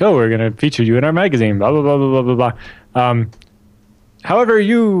 And they're like, oh, we're going to feature you in our magazine, blah, blah, blah, blah, blah, blah, blah. However,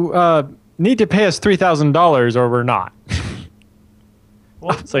 you need to pay us $3,000 or we're not.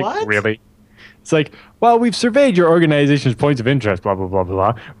 It's like, what? Really? It's like, well, we've surveyed your organization's points of interest, blah, blah, blah,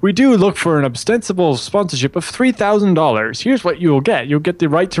 blah, blah. We do look for an ostensible sponsorship of $3,000. Here's what you'll get. You'll get the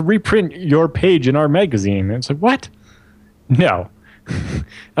right to reprint your page in our magazine. And it's like, what? No.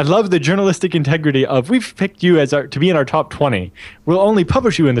 I love the journalistic integrity of, we've picked you to be in our top 20. We'll only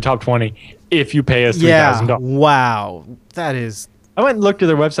publish you in the top 20 if you pay us $3,000. Yeah, wow. That is... I went and looked at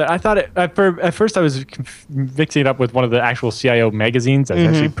their website. I thought at first I was mixing it up with one of the actual CIO magazines that's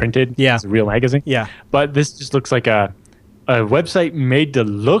actually printed. Yeah. It's a real magazine. Yeah. But this just looks like a website made to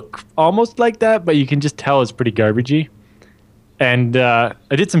look almost like that, but you can just tell it's pretty garbagey. And I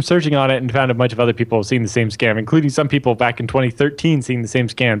did some searching on it and found a bunch of other people seeing the same scam, including some people back in 2013 seeing the same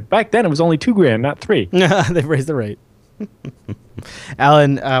scam. Back then it was only $2,000, not $3,000. They've raised the rate.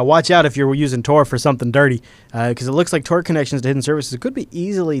 Alan, watch out if you're using Tor for something dirty, because it looks like Tor connections to hidden services could be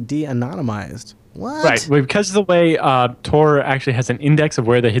easily de-anonymized. What? Right. Well, because of the way Tor actually has an index of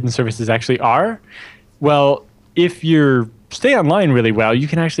where the hidden services actually are, well, if you stay online really well, you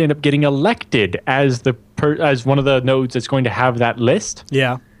can actually end up getting elected as as one of the nodes that's going to have that list.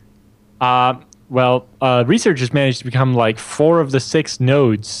 Yeah. Researchers managed to become like 4 of the 6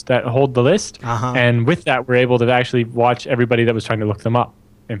 nodes that hold the list. And with that, we're able to actually watch everybody that was trying to look them up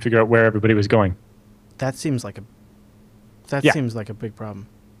and figure out where everybody was going. That seems like seems like a big problem.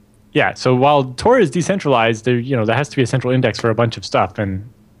 Yeah. So while Tor is decentralized, there has to be a central index for a bunch of stuff, and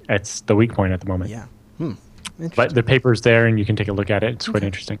it's the weak point at the moment. Yeah. But the paper's there, and you can take a look at it. It's quite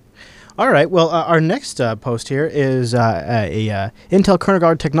interesting. All right. Well, our next post here is a Intel Kernel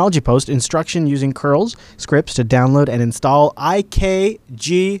Guard technology post, instruction using curls scripts to download and install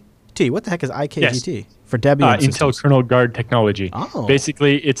IKGT. What the heck is IKGT? Yes. For Debian Intel Kernel Guard technology. Oh.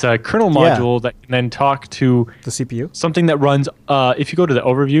 Basically, it's a kernel module that can then talk to the CPU. Something that runs, if you go to the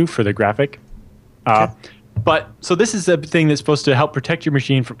overview for the graphic. So this is a thing that's supposed to help protect your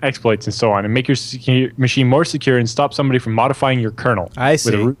machine from exploits and so on, and make your machine more secure and stop somebody from modifying your kernel. I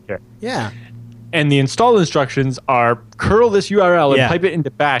see. With a rootkit. Yeah. And the install instructions are curl this URL and pipe it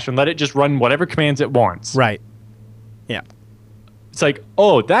into bash and let it just run whatever commands it wants. Right. Yeah. It's like,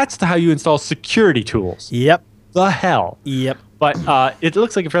 oh, that's how you install security tools. Yep. The hell. Yep. But it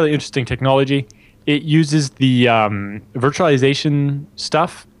looks like a fairly interesting technology. It uses the virtualization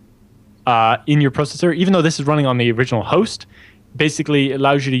stuff in your processor, even though this is running on the original host. Basically, it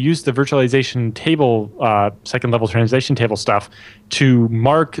allows you to use the virtualization table, second level translation table stuff, to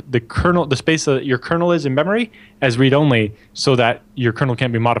mark the kernel, the space that your kernel is in memory, as read only, so that your kernel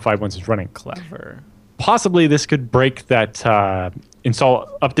can't be modified once it's running. Clever. Possibly this could break that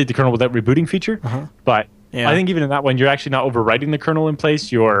update the kernel without rebooting feature, but I think even in that one, you're actually not overwriting the kernel in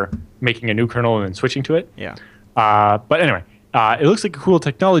place. You're making a new kernel and then switching to it. Yeah. But anyway, it looks like a cool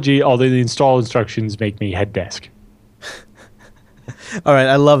technology, although the install instructions make me head desk. All right,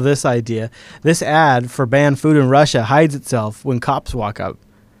 I love this idea. This ad for banned food in Russia hides itself when cops walk up.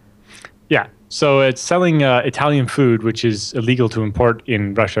 Yeah, so it's selling Italian food, which is illegal to import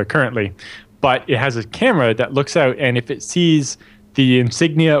in Russia currently, but it has a camera that looks out, and if it sees the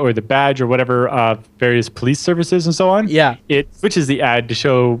insignia or the badge or whatever of various police services and so on, it switches the ad to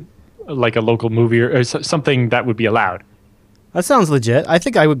show like a local movie or something that would be allowed. That sounds legit. I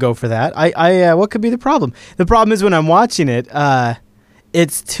think I would go for that. What could be the problem? The problem is when I'm watching it,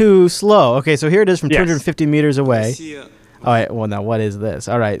 it's too slow. Okay, so here it is from 250 meters away. All right, well, now what is this?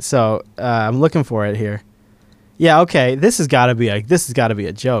 All right, so I'm looking for it here. Yeah, okay, this has got to be a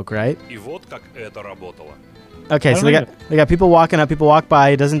joke, right? Okay, so they got people walking up, people walk by,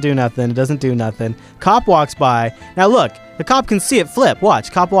 it doesn't do nothing. Cop walks by. Now look, the cop can see it flip.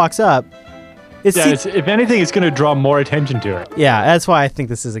 Watch, cop walks up. If anything, it's going to draw more attention to it. Yeah, that's why I think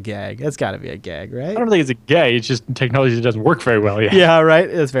this is a gag. It's got to be a gag, right? I don't think it's a gag. It's just technology that doesn't work very well yet. Yeah,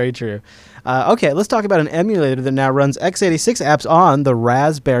 right. That's very true. Okay, let's talk about an emulator that now runs x86 apps on the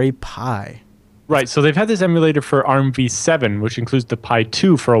Raspberry Pi. Right, so they've had this emulator for ARM v7, which includes the Pi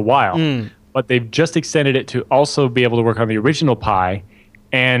 2 for a while. But they've just extended it to also be able to work on the original Pi,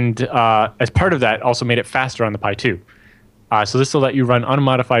 and as part of that, also made it faster on the Pi 2. So this will let you run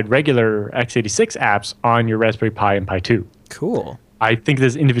unmodified regular x86 apps on your Raspberry Pi and Pi 2. Cool. I think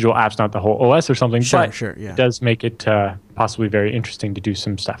there's individual apps, not the whole OS or something, but it does make it possibly very interesting to do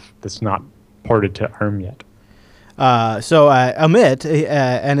some stuff that's not ported to ARM yet. So Amit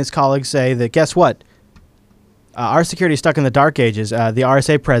and his colleagues say that, guess what? Our security is stuck in the dark ages. The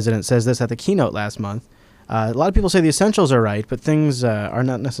RSA president says this at the keynote last month. A lot of people say the essentials are right, but things are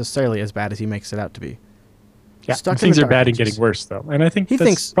not necessarily as bad as he makes it out to be. Yeah, things are bad and getting worse, though. And I think he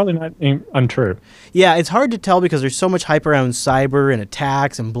thinks probably not untrue. Yeah, it's hard to tell because there's so much hype around cyber and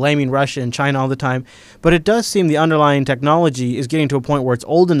attacks and blaming Russia and China all the time. But it does seem the underlying technology is getting to a point where it's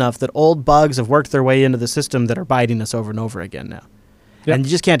old enough that old bugs have worked their way into the system that are biting us over and over again now. Yep. And you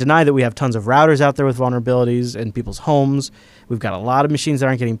just can't deny that we have tons of routers out there with vulnerabilities in people's homes. We've got a lot of machines that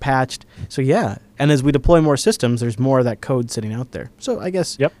aren't getting patched. So, yeah. And as we deploy more systems, there's more of that code sitting out there. So, I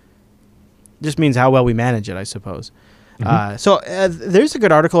guess... Yep. Just means how well we manage it, I suppose. There's a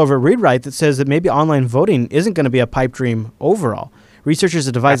good article over at ReadWrite that says that maybe online voting isn't going to be a pipe dream overall. Researchers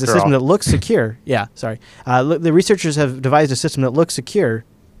have devised a system that looks secure. Yeah, sorry. The researchers have devised a system that looks secure,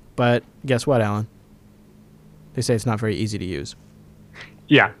 but guess what, Alan? They say it's not very easy to use.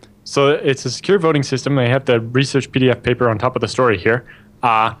 Yeah, so it's a secure voting system. They have the research PDF paper on top of the story here.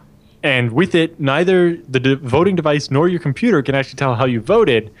 And with it, neither the voting device nor your computer can actually tell how you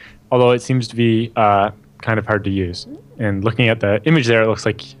voted, although it seems to be kind of hard to use. And looking at the image there, it looks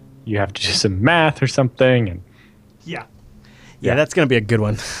like you have to do some math or something. And yeah, that's going to be a good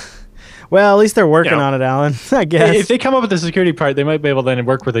one. Well, at least they're working on it, Alan, I guess. If they come up with the security part, they might be able to then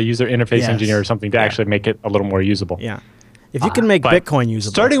work with a user interface engineer or something to actually make it a little more usable. Yeah. If you can make Bitcoin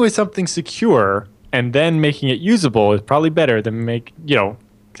usable. Starting with something secure and then making it usable is probably better than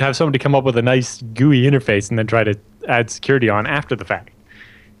have somebody come up with a nice GUI interface and then try to add security on after the fact.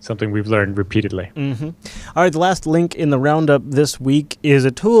 Something we've learned repeatedly. Mm-hmm. All right, the last link in the roundup this week is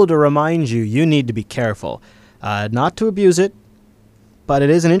a tool to remind you need to be careful. Not to abuse it, but it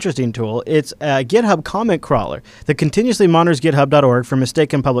is an interesting tool. It's a GitHub comment crawler that continuously monitors github.org for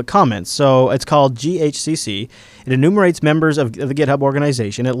mistaken public comments. So it's called GHCC. It enumerates members of the GitHub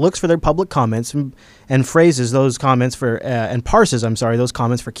organization. It looks for their public comments and phrases those comments and parses those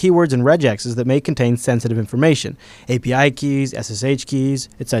comments for keywords and regexes that may contain sensitive information, API keys, SSH keys,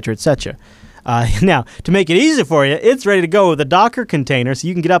 etc., etc. Now, to make it easy for you, it's ready to go with a Docker container, so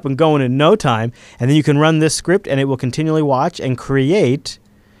you can get up and going in no time, and then you can run this script, and it will continually watch and create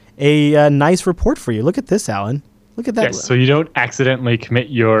a nice report for you. Look at this, Alan. Look at that. Yes, so you don't accidentally commit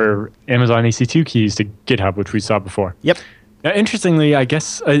your Amazon EC2 keys to GitHub, which we saw before. Yep. Now, interestingly, I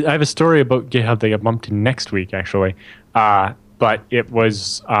guess I have a story about GitHub that got bumped to next week, actually. But it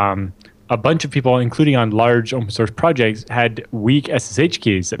was... a bunch of people, including on large open source projects, had weak SSH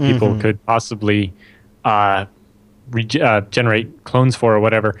keys that people could possibly generate clones for or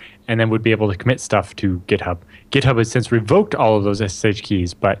whatever, and then would be able to commit stuff to GitHub. GitHub has since revoked all of those SSH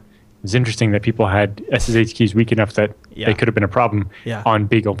keys, but it was interesting that people had SSH keys weak enough that they could have been a problem on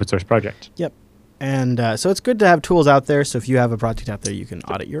big open source projects. Yep. And so it's good to have tools out there. So if you have a project out there, you can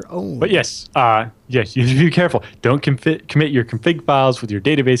audit your own. But yes, you should be careful. Don't commit your config files with your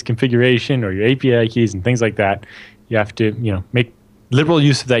database configuration or your API keys and things like that. You have to, make liberal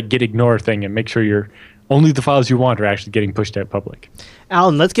use of that git ignore thing and make sure only the files you want are actually getting pushed out public.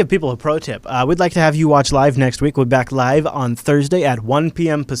 Alan, let's give people a pro tip. We'd like to have you watch live next week. We'll be back live on Thursday at 1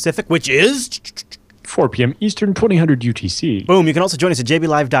 p.m. Pacific, which is 4 p.m. Eastern, 2000 UTC. Boom. You can also join us at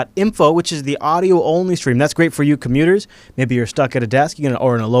jblive.info, which is the audio-only stream. That's great for you commuters. Maybe you're stuck at a desk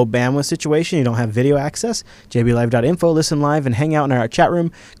or in a low-bandwidth situation. You don't have video access. jblive.info. Listen live and hang out in our chat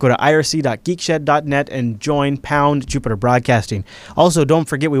room. Go to irc.geekshed.net and join # Jupiter Broadcasting. Also, don't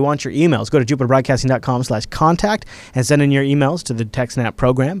forget we want your emails. Go to jupiterbroadcasting.com/contact and send in your emails to the TechSNAP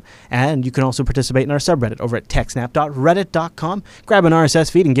program. And you can also participate in our subreddit over at techsnap.reddit.com. Grab an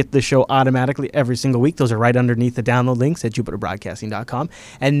RSS feed and get the show automatically every single week. Those are right underneath the download links at jupiterbroadcasting.com.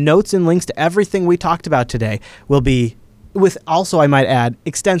 And notes and links to everything we talked about today will be with also, I might add,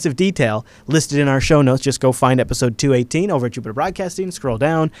 extensive detail listed in our show notes. Just go find episode 218 over at Jupiter Broadcasting, scroll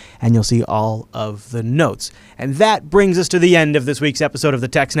down, and you'll see all of the notes. And that brings us to the end of this week's episode of the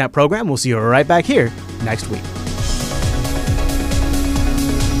TechSNAP program. We'll see you right back here next week.